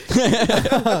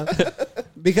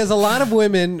 Because a lot of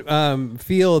women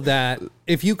feel that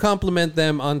if you compliment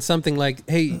them on something like,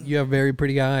 hey, you have very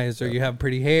pretty eyes, or you have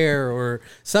pretty hair, or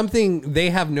something they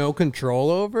have no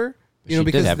control over, you know, She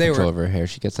because did have they control were. over her hair.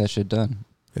 She gets that shit done.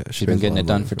 Yeah, She's been getting it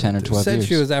done for 10 or 12 Said years.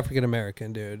 she was African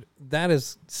American, dude. That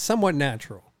is somewhat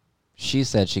natural. She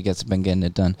said she been getting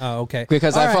it done. Oh, okay.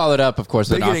 Because All I right. followed up, of course,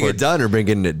 with Been an getting it awkward. done or been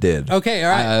getting it did? Okay, all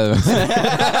right.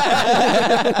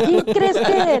 ¿Quién crees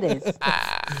que eres?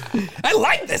 I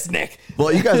like this, Nick.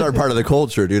 Well, you guys aren't part of the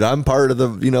culture, dude. I'm part of the,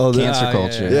 the Cancer yeah,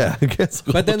 culture. Yeah.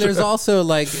 cancel But then culture. there's also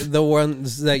like the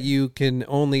ones that you can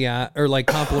only or like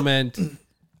compliment,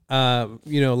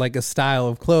 like a style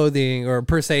of clothing, or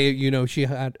per se, she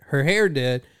had her hair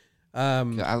did.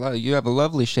 You have a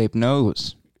lovely shaped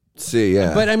nose. See,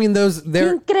 yeah. But I mean,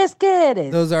 ¿Quién crees que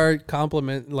eres? those are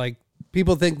compliment. Like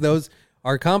people think those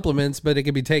are compliments, but it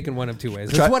can be taken one of two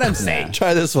ways. That's what I'm saying.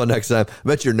 Try this one next time. I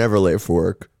bet you're never late for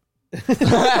work.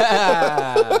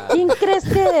 ¿Quién crees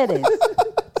que eres?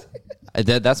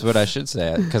 That's what I should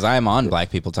say, because I am on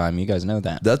Black People Time. You guys know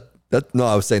that. No,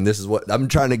 I was saying this is what I'm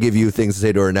trying to give you things to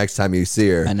say to her next time you see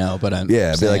her. I know, but I'm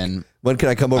Yeah, be like, saying when can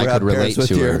I come over I and have could parents relate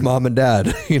with to your her. mom and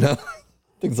dad?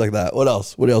 Things like that. What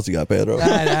else? What else you got, Pedro?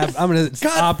 I'm gonna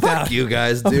opt Fuck out. you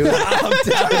guys, dude. I'm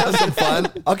trying to have some fun.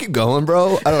 I'll keep going,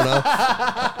 bro. I don't know.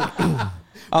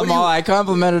 I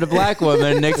complimented a black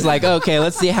woman. And Nick's like, okay,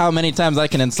 let's see how many times I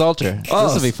can insult her. This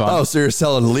will be fun. Oh, so you're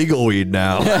selling legal weed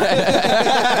now.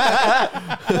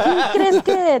 ¿Quién crees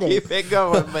que eres? Keep it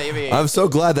going, baby. I'm so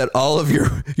glad that all of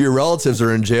your relatives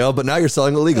are in jail, but now you're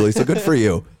selling illegally. So good for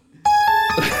you.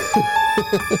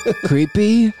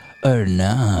 Creepy or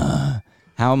nah?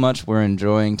 How much we're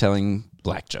enjoying telling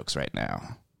black jokes right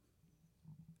now.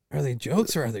 Are they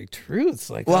jokes or are they truths?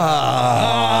 Like,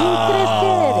 ¿Quién crees que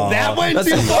eres? that went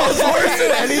too far for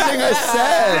you. Anything I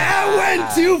said. That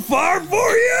went too far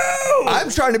for you. I'm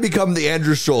trying to become the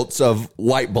Andrew Schultz of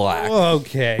white black.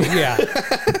 Okay, yeah.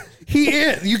 He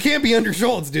is. You can't be under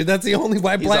Schultz, dude. That's the only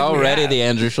white He's black. we already have. the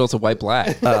Andrew Schultz of white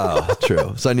black. Oh,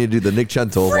 true. So I need to do the Nick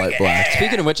Chentel of white black.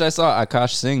 Speaking of which, I saw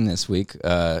Akash Singh this week,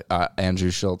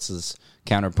 Andrew Schultz's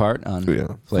counterpart on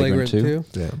Flagrant 2.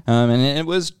 Yeah. And it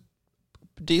was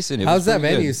decent. It How's was that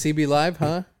pretty venue? good. CB Live,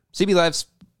 huh? CB Live's,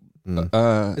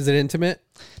 Is it intimate?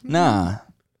 nah.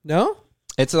 No.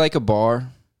 It's like a bar.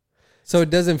 So it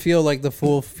doesn't feel like the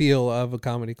full feel of a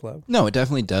comedy club. No, it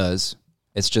definitely does.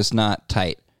 It's just not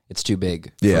tight. It's too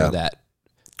big Yeah. for that.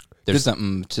 There's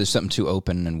something too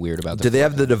open and weird about that. Did they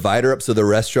have the divider up so the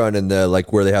restaurant and the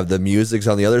like where they have the music's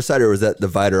on the other side, or was that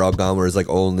divider all gone where it's like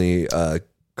only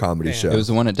comedy show? It was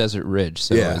the one at Desert Ridge.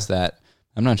 So Yeah. is that?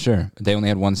 I'm not sure. They only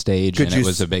had one stage, Could and you it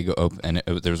was a big open. And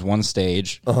there was one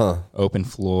stage, open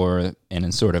floor, and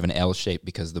in sort of an L shape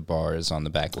because the bar is on the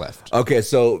back left. Okay,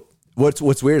 so what's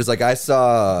weird is like I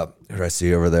saw who did I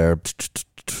see over there?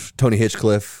 Tony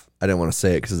Hitchcliff. I didn't want to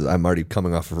say it because I'm already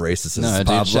coming off of racist. No,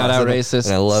 dude, shout out racist.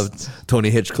 And I loved Tony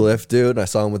Hitchcliff, dude. I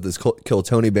saw him with this Kill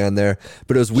Tony band there,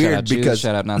 but it was Shout weird out Jews, because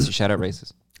shout out Nazi, shout out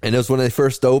racist. and it was when they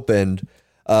first opened.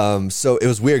 So it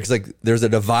was weird because like there's a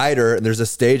divider and there's a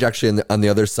stage actually on the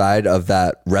other side of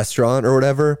that restaurant or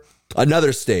whatever.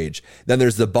 Another stage. Then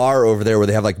there's the bar over there where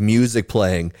they have like music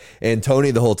playing. And Tony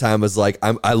the whole time was like,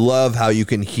 I love how you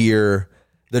can hear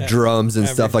the drums and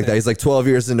stuff like that. He's like 12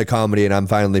 years into comedy and I'm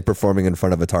finally performing in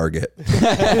front of a Target. He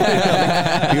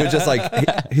was just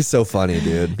like, he's so funny,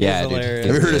 dude. Yeah, dude. hilarious.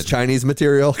 Have you heard his Chinese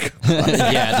material?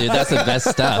 Yeah, dude, that's the best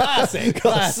stuff.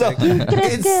 Classic.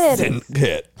 Instant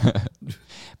hit.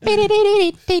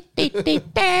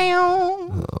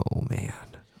 Oh, man.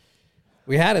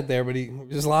 We had it there, but he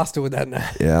just lost it with that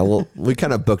night. Yeah, well, we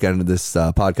kind of bookended this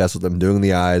podcast with them doing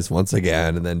the eyes once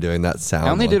again and then doing that sound.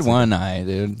 I only did once one eye,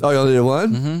 dude. Oh, you only did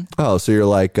one? Mm-hmm. Oh, so you're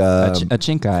like... A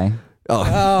chink eye.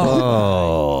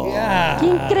 Yeah.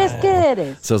 ¿Quién crees que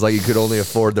eres? So it's like you could only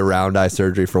afford the round eye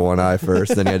surgery for one eye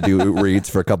first, then you had to do reads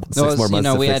for a couple, 6 more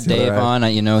months. We had Dave on.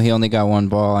 He only got one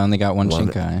ball. I only got one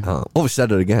chink eye. Oh, we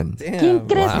said it again. Damn.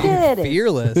 crees que eres?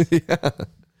 Fearless.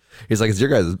 He's like, it's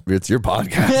your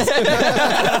podcast.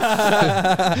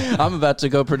 I'm about to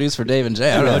go produce for Dave and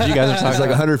Jay. I don't know what you guys are talking It's like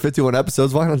about. 151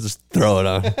 episodes. Why not just throw it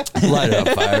on? Light it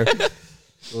up, fire.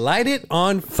 Light it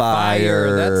on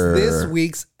fire. That's this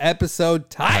week's episode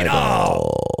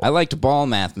title. I liked ball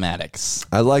mathematics.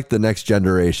 I like the next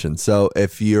generation. So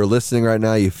if you're listening right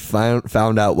now, you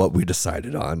found out what we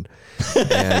decided on.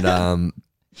 And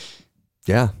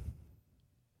yeah.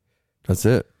 That's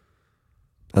it.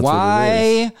 That's what it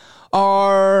Why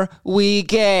are we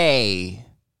gay?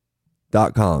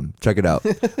 is. .com. Check it out.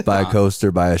 Buy a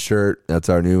coaster, buy a shirt. That's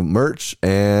our new merch.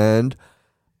 And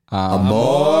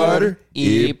Amor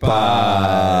y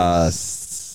Paz.